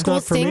an old It's school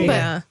not for thing, me.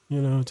 but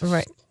It's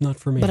right. not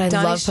for me. But I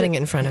Donnie love putting it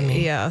in front of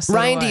me. Yeah. So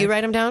Ryan, do you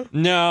write them down?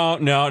 No.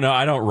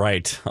 I don't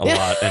write a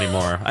lot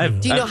anymore.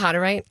 Do you know how to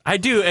write? I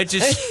do.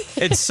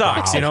 It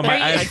sucks. You know,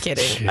 I'm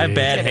kidding. I have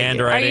bad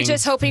handwriting. Are you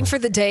just hoping for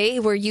the day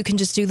where you can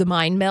just do the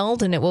mind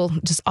meld and it will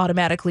just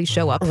automatically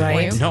show up for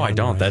you? No, I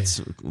don't. That's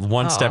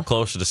one step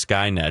closer to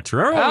Skynet.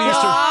 Remember when we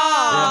used to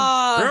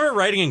remember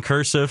writing in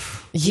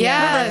cursive?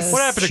 Yes.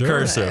 What happened to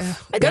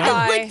cursive?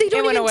 Goodbye. They don't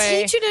It went even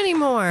away. teach it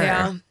anymore.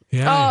 Yeah.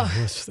 Yeah.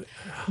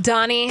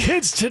 Donnie.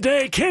 Kids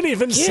today can't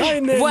even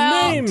sign their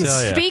names.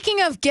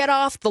 Speaking of get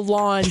off the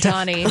lawn,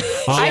 Donnie,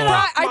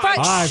 I brought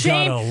I've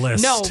shame. got a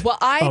list. No, well,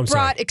 I I'm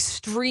brought sorry.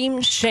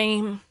 extreme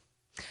shame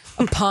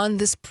upon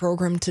this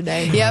program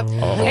today. Yep.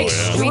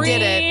 Extreme, We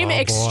did it.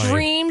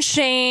 extreme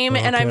shame,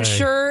 and I'm Okay.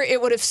 sure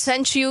it would have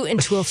sent you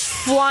into a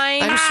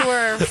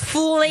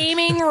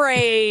flaming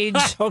rage.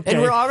 Okay.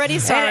 And we're already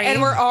sorry.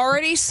 And we're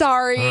already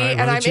sorry. All right,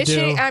 and what did you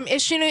do? I'm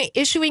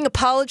issuing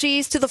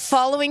apologies to the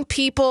following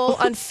people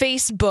on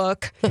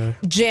Facebook: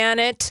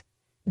 Janet,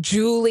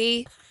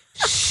 Julie,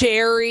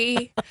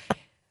 Sherry,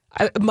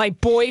 my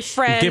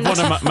boyfriend. Give one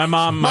of my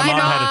mom. My mom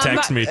had to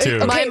text me too.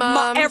 Okay, My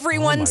mom.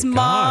 everyone's Oh my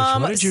gosh,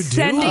 mom what did you do?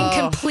 sending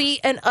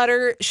complete and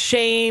utter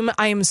shame.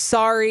 I am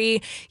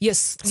sorry.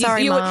 Yes,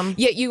 Sorry, Mom.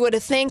 You would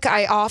think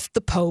I offed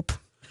the Pope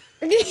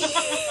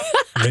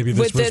Maybe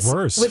this with was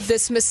worse. with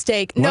this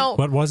mistake. No,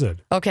 What was it?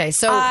 Okay,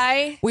 so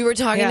we were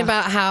talking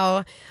about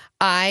how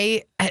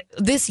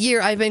this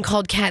year I've been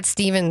called Cat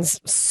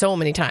Stevens so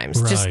many times.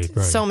 Right.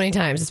 So many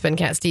times it's been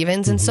Cat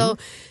Stevens. And so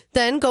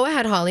then go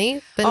ahead,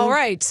 Holly. Then, All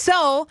right.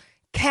 So,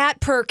 Kat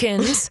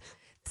Perkins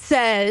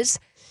says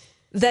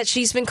that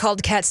she's been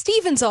called Cat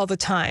Stevens all the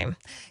time.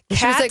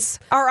 She was Cats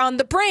are on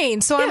the brain.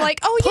 So I'm like,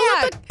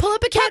 oh, pull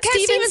up a Cat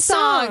Stevens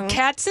song.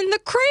 Cats in the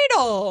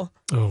Cradle.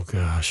 Oh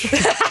gosh.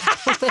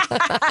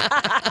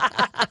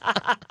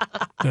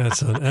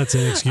 That's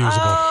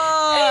inexcusable.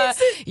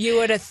 You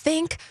would have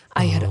think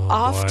I had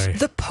offed boy.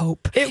 the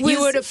Pope. You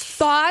would have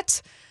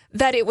thought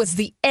that it was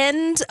the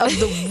end of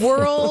the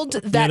world,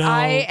 that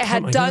I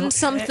had done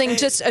something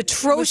just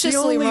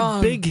atrociously the only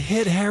wrong. big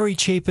hit Harry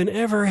Chapin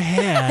ever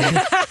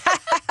had.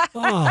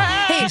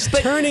 He's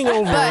turning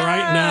over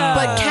right now.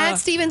 But Cat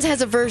Stevens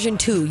has a version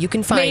too. You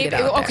can find it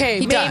out there. Okay,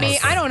 He maybe.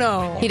 does. I don't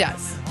know. He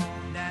does.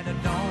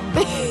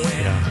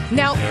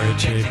 Now, Harry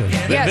Chapin.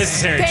 yes, This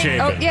is Harry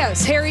Chapin. Oh,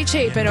 yes, Harry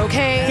Chapin.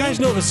 Okay. You guys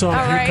know the song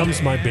All "Here right.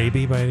 Comes My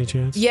Baby" by any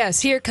chance? Yes,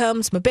 here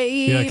comes my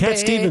baby. Yeah, Cat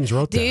Stevens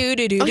wrote that.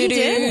 Do, Oh, he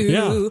did?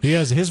 Yeah, he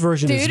has his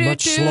version is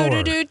much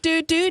slower.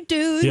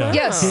 Yeah.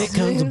 Yes. Here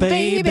comes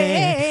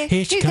baby.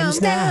 Here she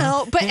comes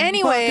now. But And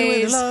walking with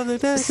anyways, love,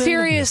 that's-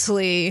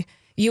 seriously,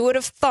 you would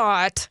have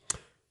thought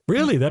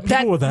Really, that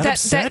people were that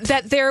upset?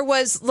 that there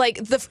was like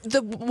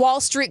the Wall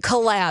Street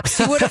collapse.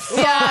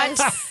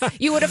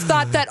 You would have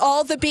thought that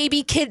all the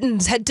baby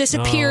kittens had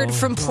disappeared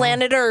from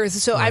planet Earth.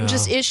 So I'm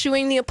just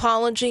issuing the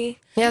apology.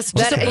 Yes,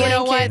 That, just a you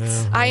know what?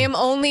 blanket. I am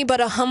only but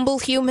a humble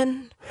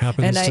human.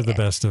 Happens to the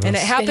best of us. And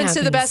it happens to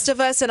the happens. best of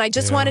us. And I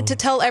just wanted to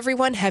tell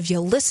everyone, have you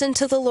listened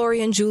to the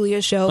Lori and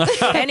Julia show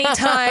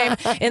anytime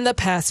in the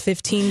past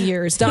 15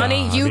 years?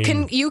 Donnie, No, I you mean,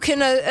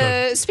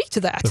 can speak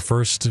to that. The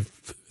first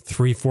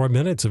 3-4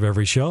 minutes of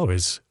every show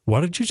is, what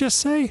did you just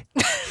say?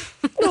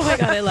 Oh my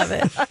God, I love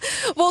it.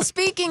 Well,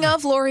 speaking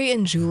of Lori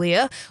and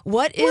Julia,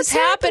 what's What's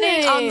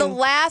happening on the happening?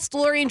 last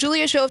Lori and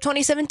Julia show of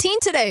 2017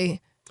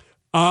 today?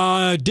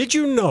 Did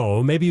you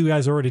know, maybe you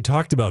guys already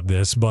talked about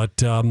this,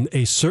 but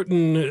a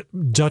certain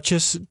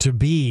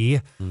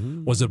Duchess-to-be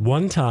was at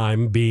one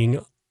time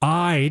being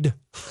eyed.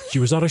 She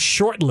was on a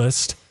short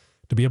list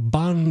to be a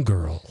Bond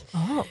girl.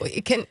 Oh,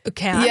 can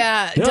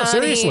Yeah, No, Donnie,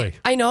 seriously.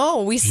 I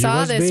know. We She saw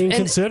was this. being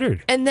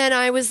considered. And then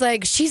I was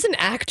like, she's an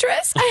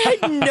actress? I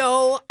had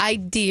no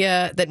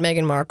idea that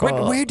Meghan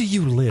Markle. Where do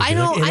you live? I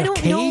know. In a I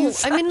don't know. cave?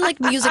 I'm in like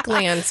music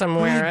land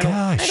somewhere. Oh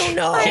my I don't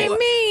know. I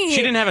mean, She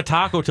didn't have a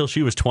taco till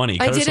she was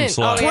 20. I Cut her some didn't.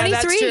 slack. Oh, yeah,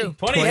 that's 23. true.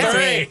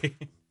 23.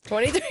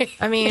 23.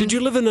 I mean, did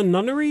you live in a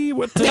nunnery?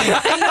 What?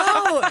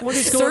 No, what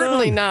is going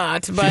certainly on?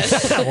 not. But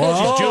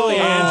Julie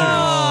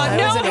Andrews.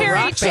 no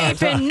Harry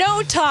Chapin,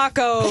 no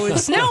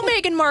tacos, no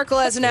Meghan Markle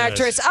as an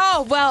actress.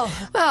 Oh well,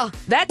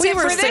 that's it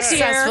for this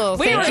year.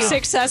 We were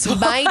successful.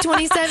 By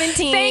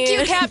 2017. Thank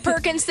you, Kat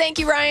Perkins. Thank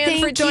you, Ryan,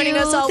 for joining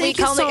us all week.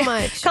 Thank you so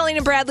much. Colleen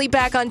and Bradley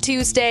back on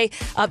Tuesday.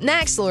 Up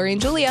next, Lori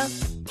and Julia.